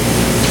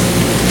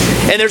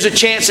 And there's a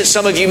chance that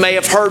some of you may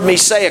have heard me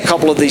say a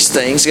couple of these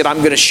things that I'm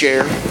going to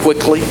share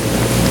quickly.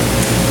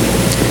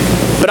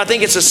 But I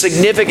think it's a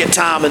significant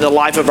time in the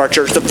life of our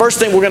church. The first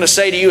thing we're going to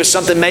say to you is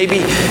something maybe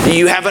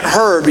you haven't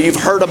heard, but you've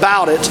heard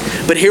about it.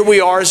 But here we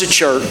are as a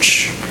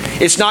church.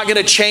 It's not going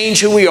to change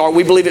who we are.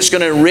 We believe it's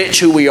going to enrich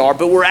who we are.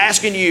 But we're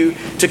asking you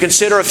to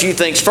consider a few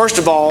things. First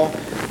of all,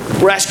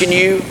 we're asking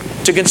you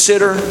to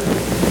consider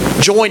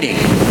joining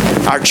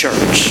our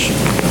church.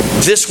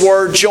 This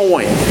word,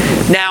 join.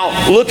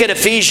 Now, look at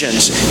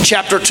Ephesians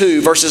chapter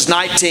 2, verses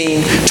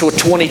 19 to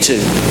 22.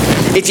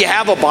 If you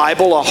have a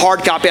Bible, a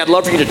hard copy, I'd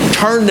love for you to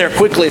turn there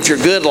quickly if you're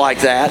good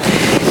like that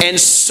and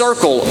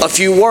circle a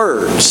few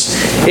words.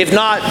 If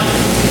not,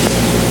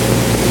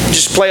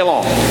 just play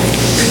along.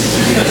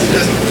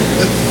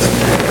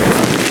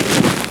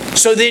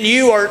 So then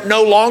you are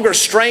no longer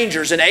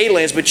strangers and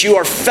aliens, but you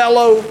are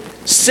fellow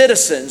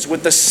citizens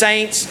with the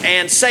saints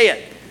and, say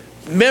it,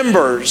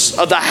 members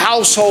of the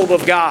household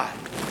of God,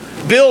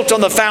 built on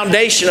the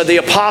foundation of the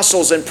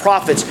apostles and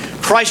prophets,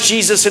 Christ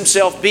Jesus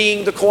Himself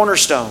being the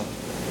cornerstone,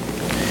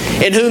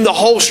 in whom the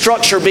whole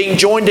structure being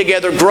joined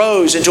together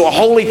grows into a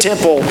holy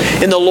temple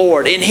in the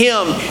Lord. In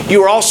Him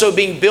you are also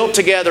being built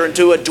together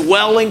into a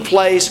dwelling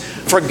place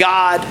for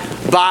God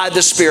by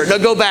the Spirit. Now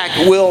go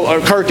back, Will, or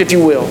Kirk, if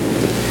you will,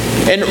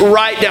 and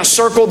write down,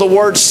 circle the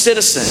word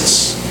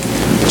citizens,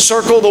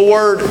 circle the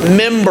word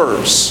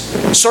members,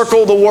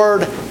 circle the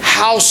word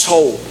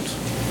household.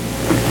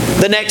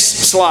 The next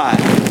slide.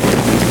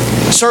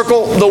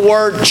 Circle the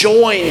word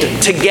joined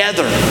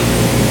together.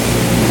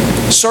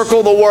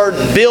 Circle the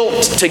word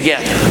built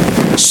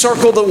together.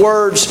 Circle the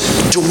words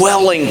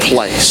dwelling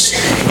place.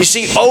 You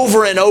see,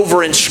 over and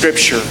over in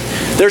Scripture,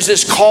 there's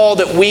this call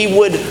that we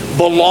would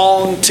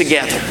belong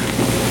together.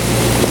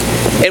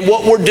 And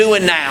what we're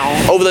doing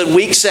now, over the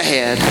weeks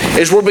ahead,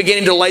 is we're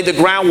beginning to lay the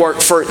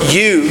groundwork for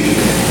you,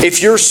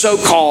 if you're so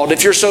called,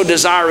 if you're so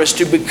desirous,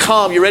 to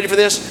become, you ready for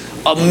this?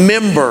 A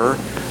member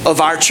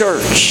of our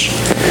church.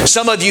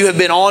 Some of you have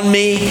been on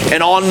me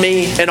and on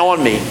me and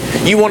on me.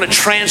 You want to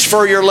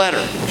transfer your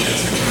letter.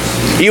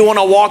 You want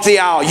to walk the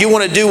aisle. You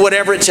want to do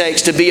whatever it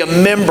takes to be a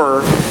member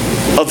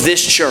of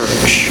this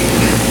church.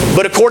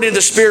 But according to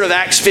the Spirit of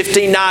Acts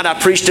 15:9, I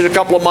preached it a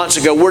couple of months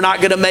ago, we're not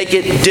going to make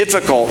it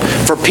difficult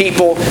for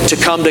people to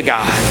come to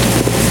God.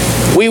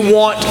 We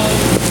want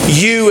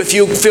you, if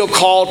you feel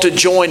called to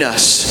join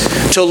us,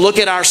 to look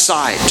at our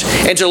site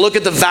and to look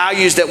at the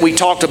values that we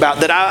talked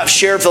about, that I've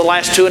shared for the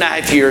last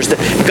 2.5 years, the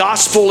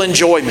gospel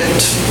enjoyment,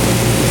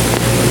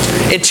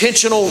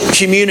 intentional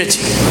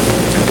community,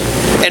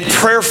 and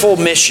prayerful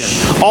mission,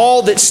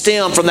 all that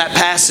stem from that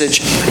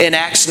passage in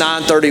Acts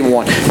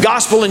 9:31.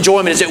 Gospel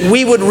enjoyment is that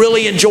we would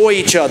really enjoy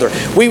each other.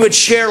 We would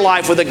share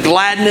life with a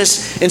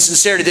gladness and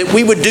sincerity, that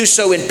we would do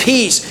so in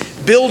peace,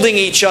 building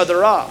each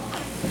other up.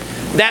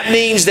 That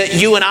means that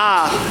you and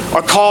I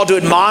are called to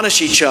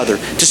admonish each other,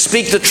 to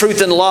speak the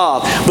truth in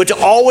love, but to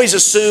always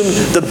assume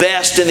the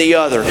best in the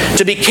other,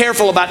 to be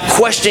careful about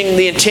questioning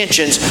the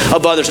intentions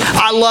of others.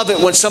 I love it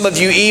when some of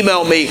you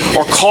email me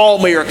or call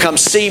me or come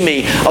see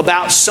me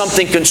about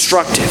something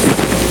constructive.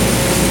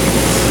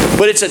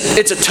 But it's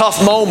a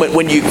tough moment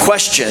when you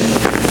question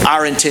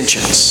our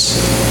intentions.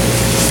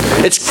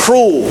 It's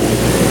cruel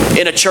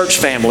in a church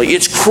family.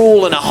 It's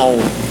cruel in a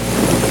home.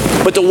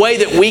 But the way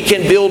that we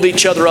can build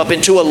each other up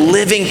into a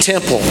living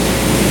temple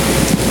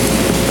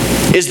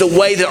is the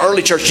way the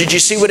early church, did you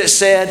see what it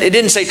said? It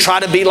didn't say try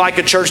to be like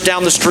a church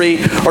down the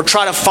street or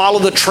try to follow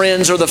the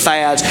trends or the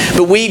fads.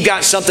 But we've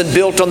got something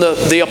built on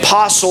the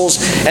apostles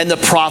and the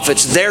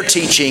prophets, their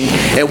teaching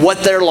and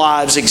what their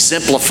lives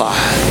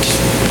exemplified.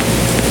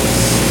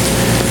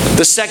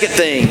 The second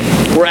thing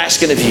we're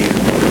asking of you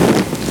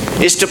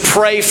is to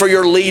pray for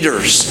your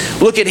leaders.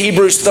 Look at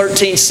Hebrews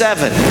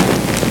 13:7.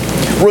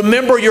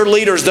 Remember your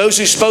leaders, those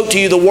who spoke to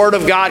you the Word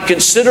of God.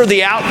 Consider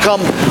the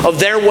outcome of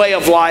their way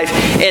of life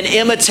and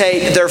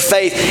imitate their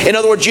faith. In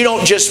other words, you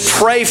don't just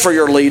pray for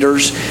your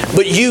leaders,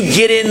 but you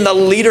get in the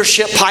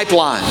leadership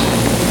pipeline.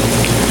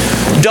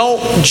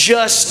 Don't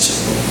just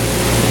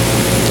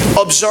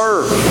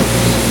observe.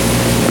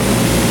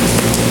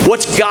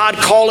 What's God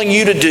calling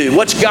you to do?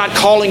 What's God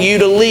calling you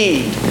to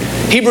lead?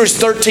 Hebrews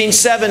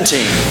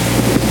 13:17.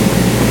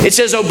 It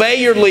says, obey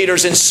your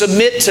leaders and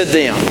submit to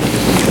them.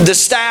 The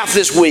staff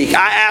this week,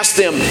 I asked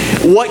them,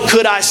 what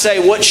could I say,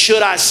 what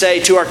should I say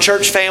to our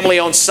church family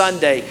on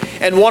Sunday?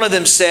 And one of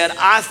them said,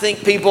 I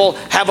think people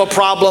have a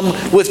problem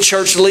with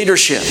church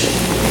leadership.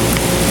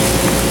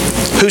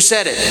 Who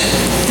said it?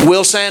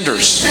 Will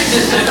Sanders.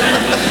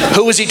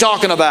 Who was he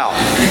talking about?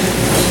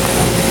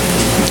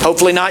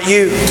 Hopefully not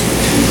you.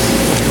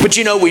 But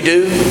you know we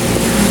do.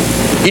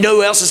 You know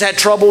who else has had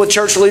trouble with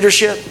church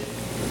leadership?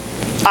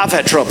 I've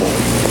had trouble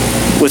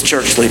with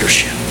church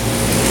leadership.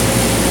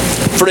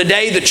 For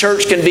today, the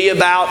church can be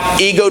about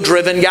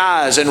ego-driven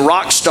guys and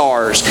rock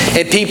stars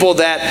and people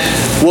that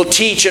will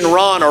teach and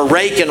run or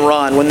rake and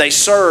run when they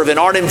serve and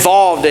aren't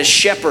involved as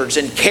shepherds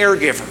and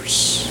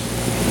caregivers.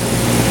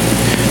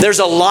 There's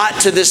a lot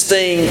to this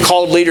thing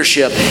called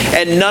leadership,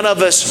 and none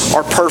of us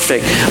are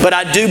perfect. But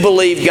I do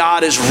believe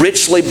God is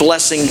richly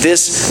blessing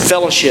this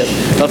fellowship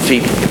of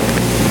people.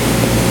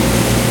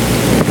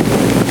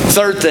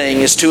 Third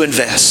thing is to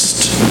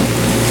invest.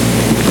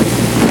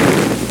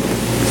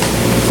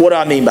 What do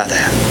I mean by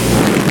that?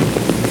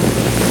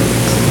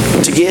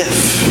 To give.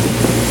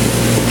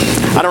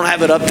 I don't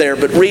have it up there,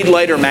 but read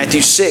later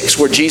Matthew 6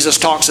 where Jesus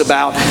talks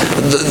about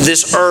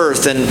this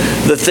earth and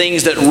the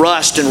things that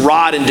rust and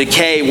rot and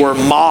decay where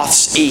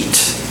moths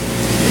eat.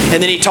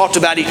 And then he talked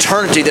about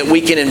eternity that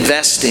we can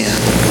invest in.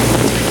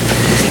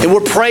 And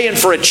we're praying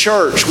for a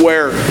church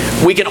where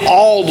we can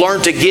all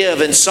learn to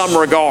give in some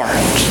regard.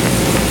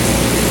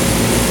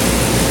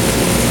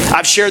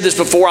 I've shared this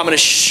before. I'm going to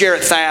share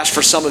it fast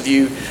for some of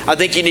you. I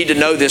think you need to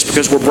know this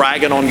because we're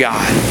bragging on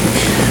God.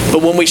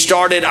 But when we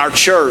started our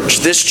church,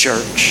 this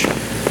church,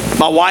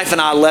 my wife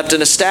and I left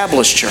an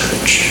established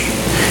church.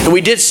 And we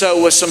did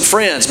so with some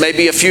friends,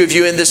 maybe a few of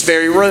you in this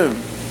very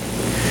room.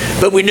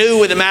 But we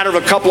knew in a matter of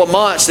a couple of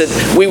months that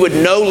we would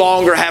no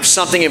longer have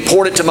something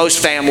important to most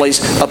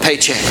families, a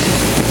paycheck.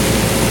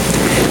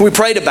 We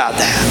prayed about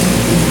that.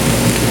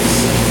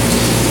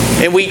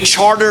 And we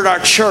chartered our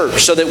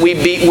church so that we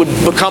would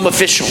become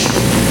official,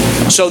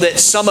 so that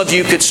some of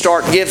you could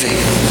start giving.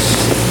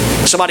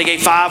 Somebody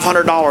gave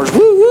 $500.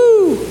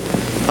 Woo-woo!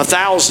 $1,000,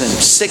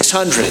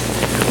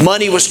 $600.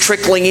 Money was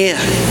trickling in.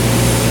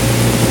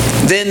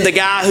 Then the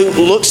guy who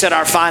looks at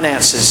our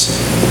finances,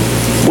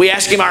 we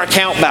asked him our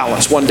account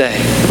balance one day.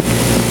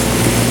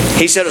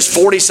 He said it was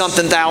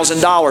 $40-something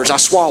thousand. I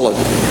swallowed.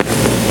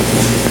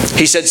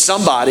 He said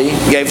somebody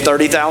gave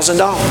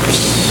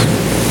 $30,000.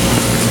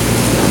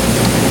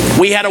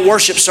 We had a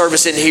worship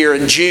service in here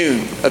in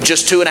June of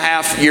just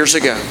 2.5 years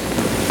ago.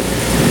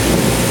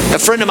 A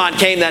friend of mine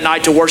came that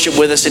night to worship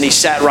with us and he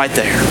sat right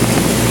there.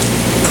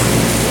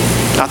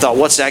 I thought,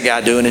 what's that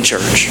guy doing in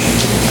church?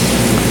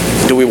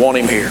 Do we want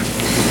him here?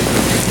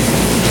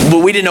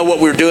 But we didn't know what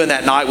we were doing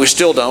that night. We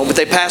still don't. But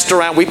we passed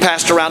around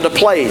a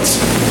plate.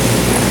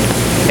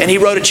 And he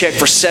wrote a check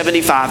for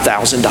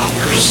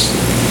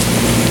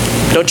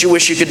 $75,000. Don't you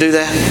wish you could do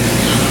that?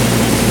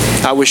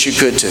 I wish you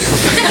could too.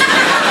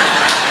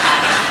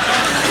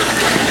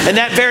 And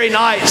that very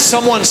night,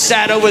 someone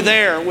sat over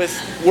there with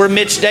where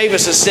Mitch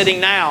Davis is sitting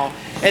now,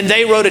 and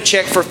they wrote a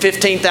check for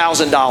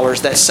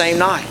 $15,000 that same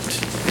night.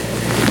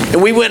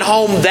 And we went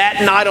home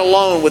that night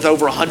alone with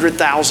over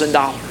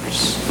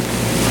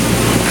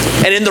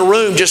 $100,000. And in the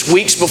room just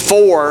weeks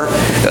before,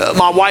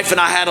 my wife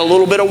and I had a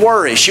little bit of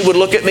worry. She would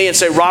look at me and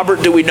say,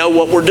 Robert, do we know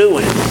what we're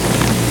doing?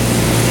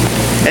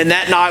 And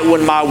that night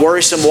when my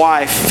worrisome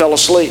wife fell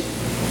asleep,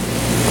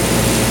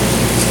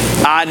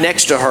 I,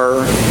 next to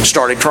her,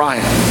 started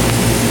crying.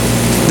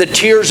 The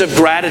tears of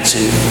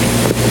gratitude,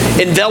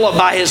 enveloped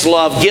by His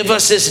love, give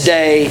us this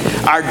day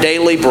our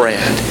daily bread.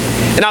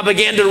 And I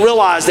began to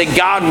realize that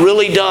God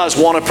really does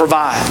want to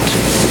provide.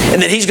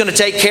 And that He's going to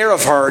take care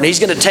of her, and He's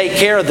going to take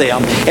care of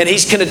them, and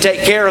He's going to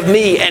take care of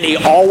me, and He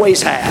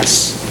always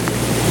has.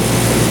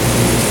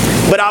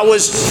 But I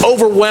was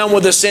overwhelmed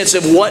with a sense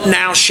of what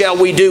now shall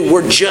we do?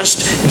 We're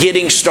just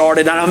getting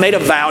started. And I made a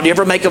vow. Do you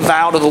ever make a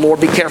vow to the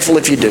Lord? Be careful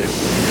if you do.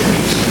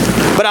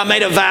 But I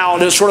made a vow,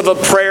 and it was sort of a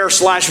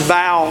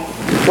prayer/vow,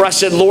 where I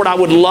said, Lord, I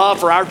would love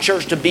for our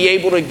church to be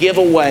able to give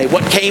away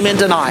what came in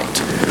tonight.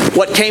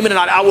 What came in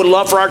tonight, I would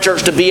love for our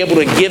church to be able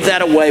to give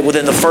that away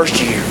within the first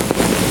year.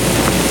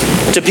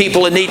 To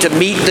people in need, to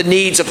meet the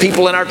needs of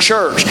people in our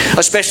church,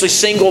 especially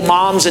single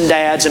moms and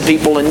dads and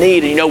people in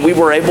need. And you know, we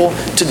were able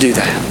to do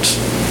that.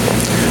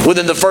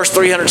 Within the first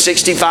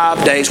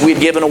 365 days, we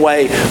had given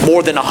away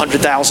more than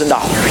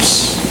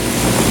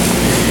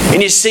 $100,000.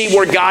 And you see,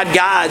 where God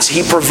guides,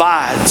 He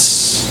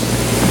provides.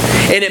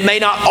 And it may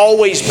not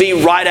always be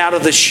right out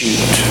of the chute.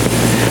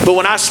 But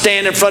when I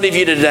stand in front of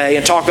you today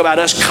and talk about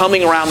us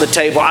coming around the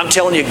table, I'm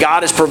telling you,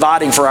 God is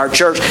providing for our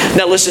church.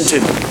 Now listen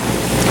to me.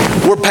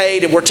 We're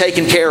paid and we're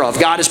taken care of.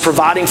 God is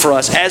providing for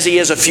us, as He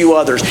is a few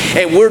others.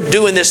 And we're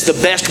doing this the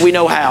best we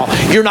know how.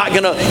 You're not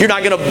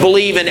gonna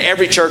believe in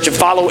every church and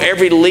follow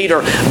every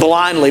leader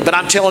blindly. But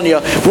I'm telling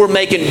you, we're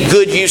making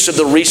good use of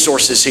the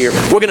resources here.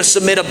 We're going to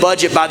submit a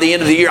budget by the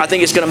end of the year. I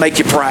think it's going to make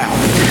you proud.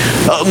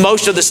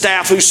 Most of the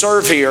staff who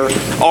serve here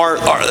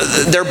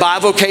they're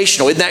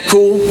bivocational. Isn't that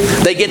cool?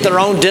 They get their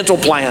own dental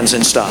plans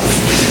and stuff.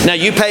 Now,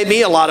 you pay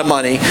me a lot of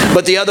money,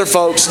 but the other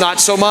folks,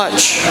 not so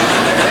much.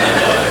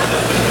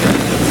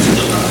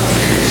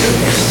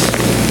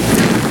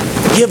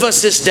 Give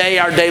us this day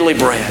our daily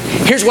bread.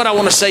 Here's what I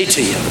want to say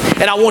to you,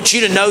 and I want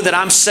you to know that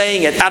I'm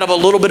saying it out of a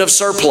little bit of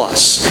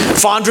surplus.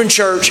 Fondren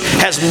Church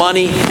has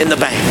money in the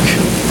bank.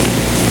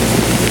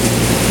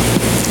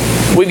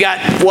 We've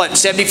got,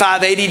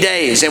 75, 80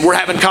 days, and we're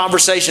having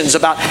conversations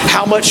about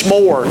how much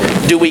more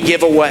do we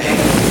give away.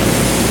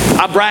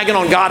 I'm bragging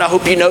on God. I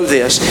hope you know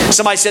this.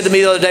 Somebody said to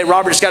me the other day,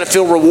 Robert, it's got to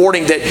feel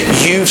rewarding that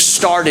you've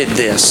started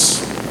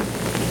this.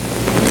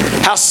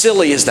 How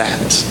silly is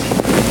that?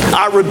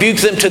 I rebuke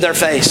them to their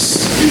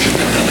face.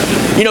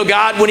 You know,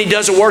 God, when He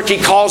does a work, He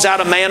calls out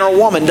a man or a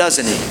woman,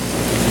 doesn't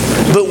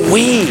He? But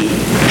we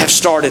have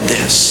started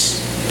this.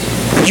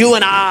 You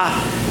and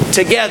I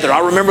together.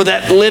 I remember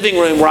that living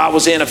room where I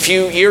was in a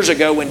few years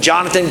ago when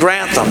Jonathan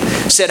Grantham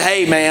said,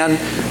 hey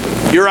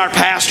man, you're our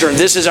pastor and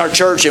this is our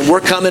church and we're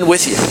coming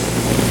with you.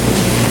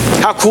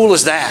 How cool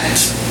is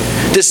that?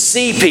 To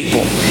see people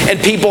and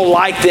people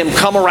like them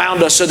come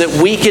around us so that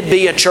we could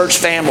be a church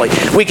family.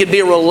 We could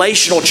be a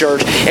relational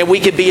church and we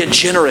could be a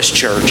generous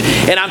church.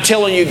 And I'm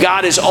telling you,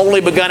 God has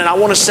only begun. And I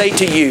want to say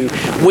to you,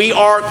 we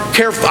are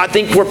careful. I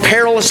think we're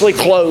perilously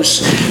close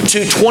to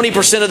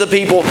 20% of the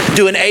people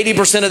doing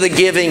 80% of the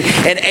giving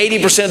and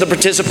 80% of the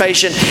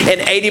participation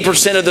and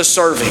 80% of the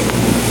serving.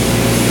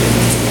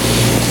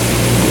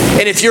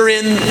 And if you're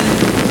in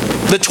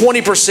the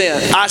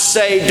 20%, I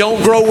say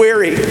don't grow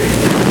weary.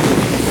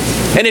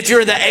 And if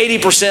you're in the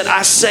 80%,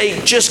 I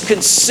say just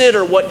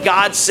consider what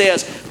God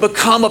says.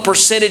 Become a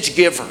percentage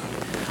giver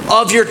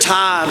of your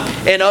time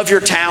and of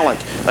your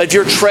talent, of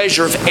your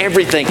treasure, of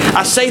everything.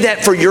 I say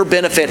that for your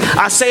benefit.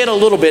 I say it a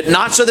little bit,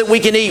 not so that we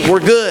can eat.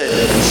 We're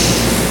good.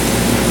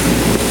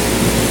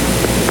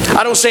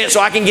 I don't say it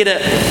so I can get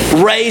a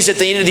raise at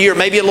the end of the year,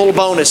 maybe a little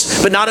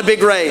bonus, but not a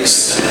big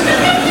raise.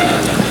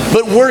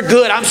 But we're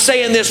good. I'm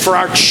saying this for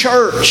our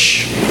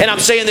church. And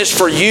I'm saying this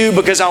for you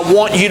because I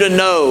want you to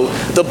know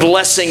the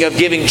blessing of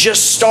giving.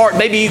 Just start.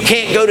 Maybe you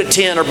can't go to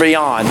 10 or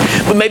beyond.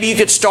 But maybe you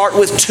could start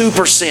with 2%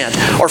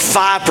 or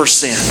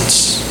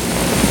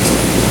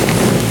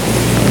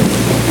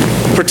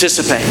 5%.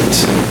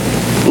 Participate.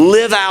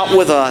 Live out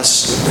with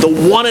us the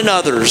one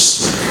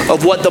another's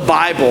of what the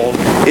Bible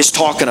is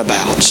talking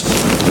about.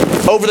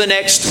 Over the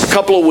next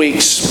couple of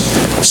weeks,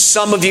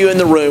 some of you in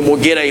the room will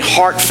get a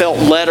heartfelt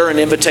letter and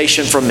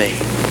invitation from me.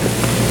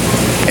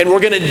 And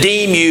we're going to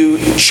deem you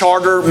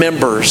charter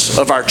members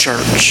of our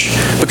church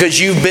because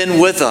you've been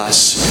with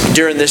us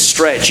during this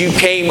stretch. You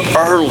came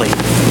early.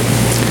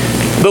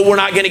 But we're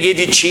not going to give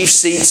you chief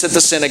seats at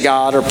the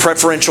synagogue or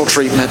preferential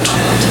treatment.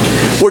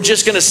 We're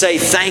just going to say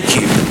thank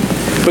you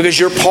because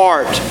you're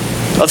part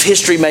of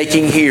history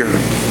making here.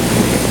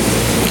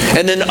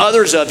 And then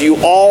others of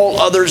you, all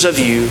others of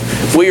you,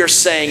 we are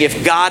saying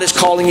if God is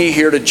calling you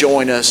here to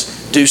join us,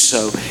 do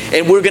so.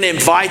 And we're going to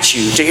invite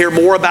you to hear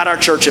more about our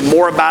church and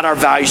more about our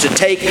values, to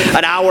take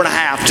an hour and a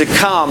half to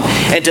come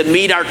and to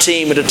meet our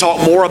team and to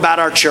talk more about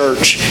our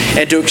church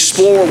and to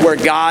explore where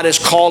God is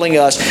calling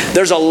us.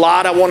 There's a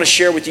lot I want to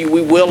share with you.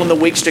 We will in the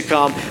weeks to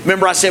come.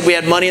 Remember I said we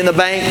had money in the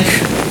bank?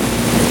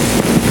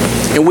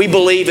 And we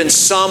believe in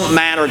some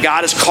manner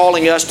God is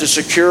calling us to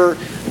secure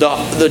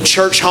the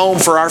church home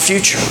for our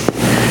future.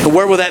 And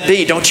where will that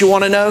be? Don't you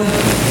want to know?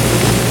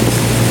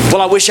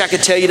 Well, I wish I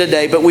could tell you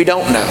today, but we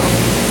don't know.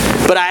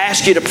 But I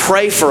ask you to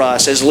pray for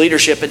us as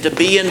leadership and to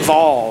be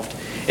involved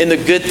in the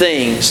good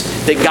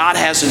things that God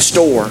has in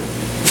store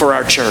for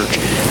our church.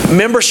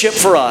 Membership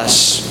for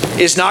us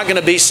is not going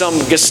to be some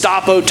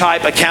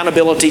Gestapo-type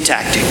accountability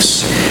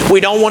tactics. We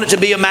don't want it to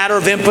be a matter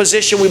of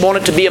imposition. We want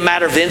it to be a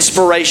matter of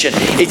inspiration.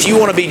 If you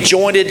want to be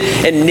jointed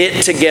and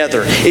knit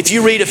together. If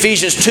you read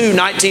Ephesians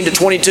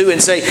 2:19-22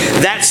 and say,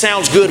 that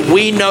sounds good.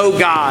 We know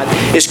God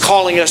is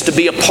calling us to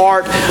be a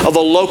part of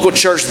a local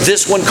church,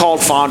 this one called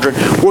Fondren.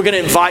 We're going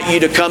to invite you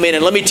to come in.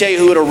 And let me tell you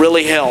who it'll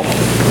really help.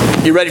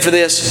 You ready for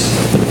this?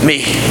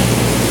 Me.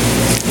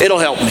 It'll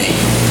help me.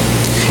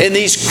 In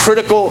these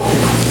critical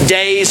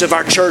days of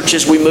our church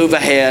as we move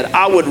ahead,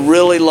 I would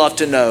really love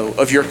to know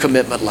of your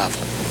commitment level.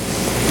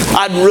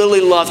 I'd really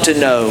love to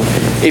know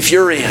if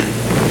you're in,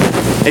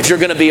 if you're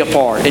going to be a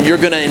part, and you're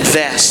going to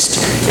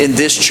invest in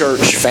this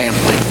church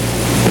family.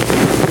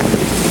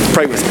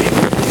 Pray with me.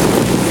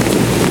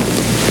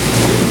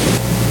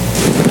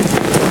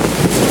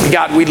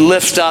 God, we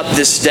lift up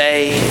this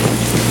day.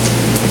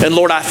 And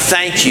Lord, I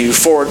thank you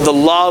for the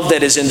love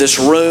that is in this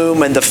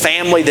room and the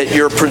family that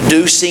you're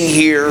producing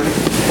here.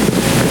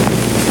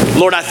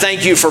 Lord, I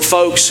thank you for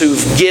folks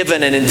who've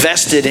given and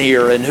invested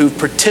here and who've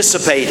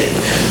participated,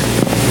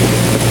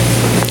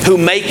 who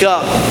make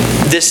up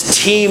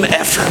this team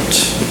effort.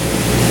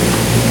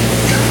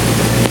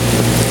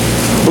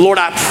 Lord,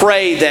 I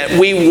pray that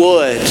we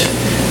would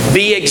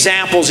be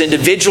examples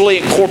individually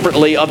and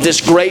corporately of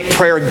this great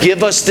prayer,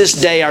 give us this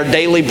day our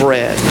daily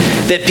bread,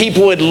 that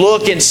people would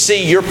look and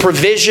see your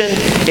provision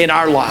in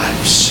our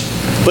lives.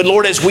 But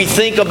Lord, as we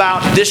think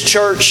about this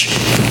church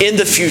in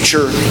the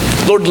future,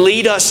 Lord,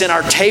 lead us in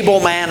our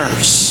table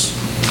manners.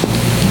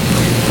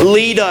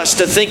 Lead us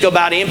to think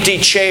about empty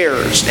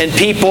chairs and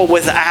people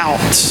without.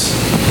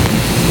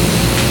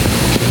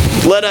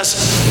 Let us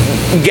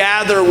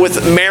gather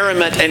with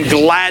merriment and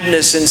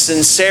gladness and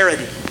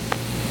sincerity.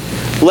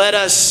 Let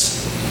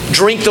us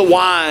drink the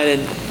wine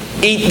and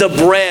eat the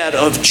bread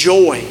of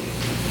joy.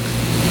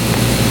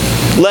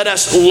 Let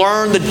us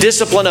learn the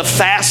discipline of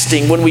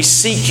fasting when we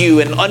seek You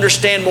and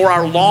understand more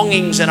our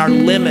longings and our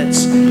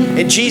limits.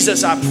 And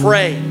Jesus, I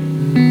pray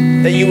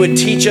that You would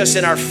teach us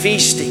in our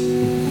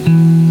feasting,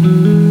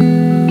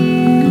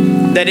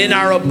 that in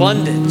our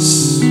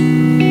abundance,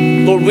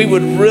 Lord, we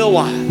would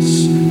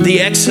realize the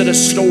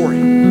Exodus story.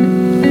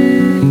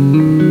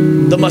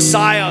 The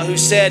Messiah who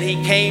said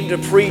He came to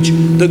preach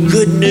the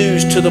good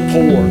news to the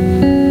poor.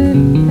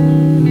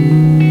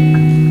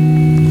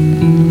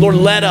 Lord,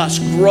 let us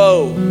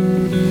grow.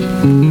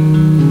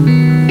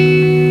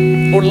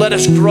 Lord, let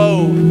us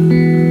grow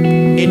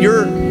in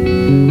Your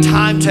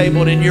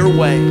timetable and in Your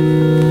way.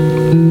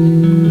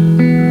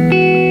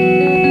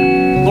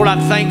 Lord,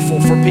 I'm thankful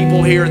for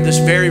people here in this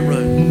very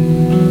room.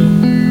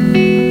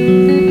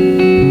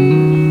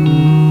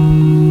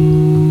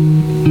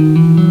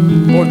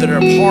 Lord, that are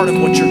a part of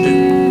what You're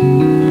doing.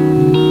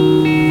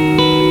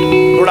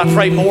 Lord, I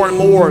pray more and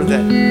more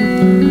that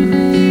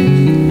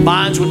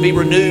minds would be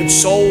renewed,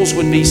 souls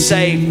would be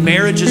saved,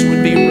 marriages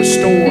would be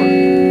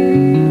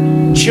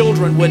restored,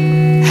 children would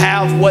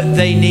have what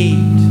they need.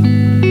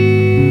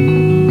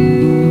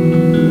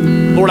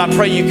 Lord, I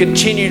pray You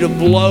continue to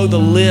blow the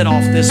lid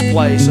off this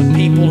place of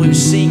people who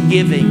see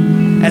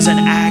giving as an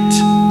act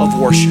of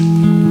worship.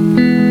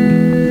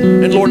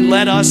 And Lord,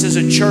 let us as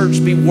a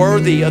church be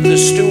worthy of the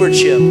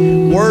stewardship,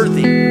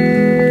 worthy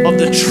of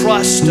the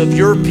trust of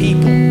Your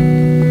people,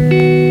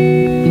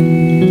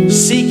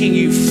 seeking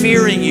You,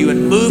 fearing You,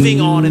 and moving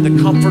on in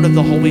the comfort of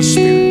the Holy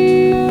Spirit.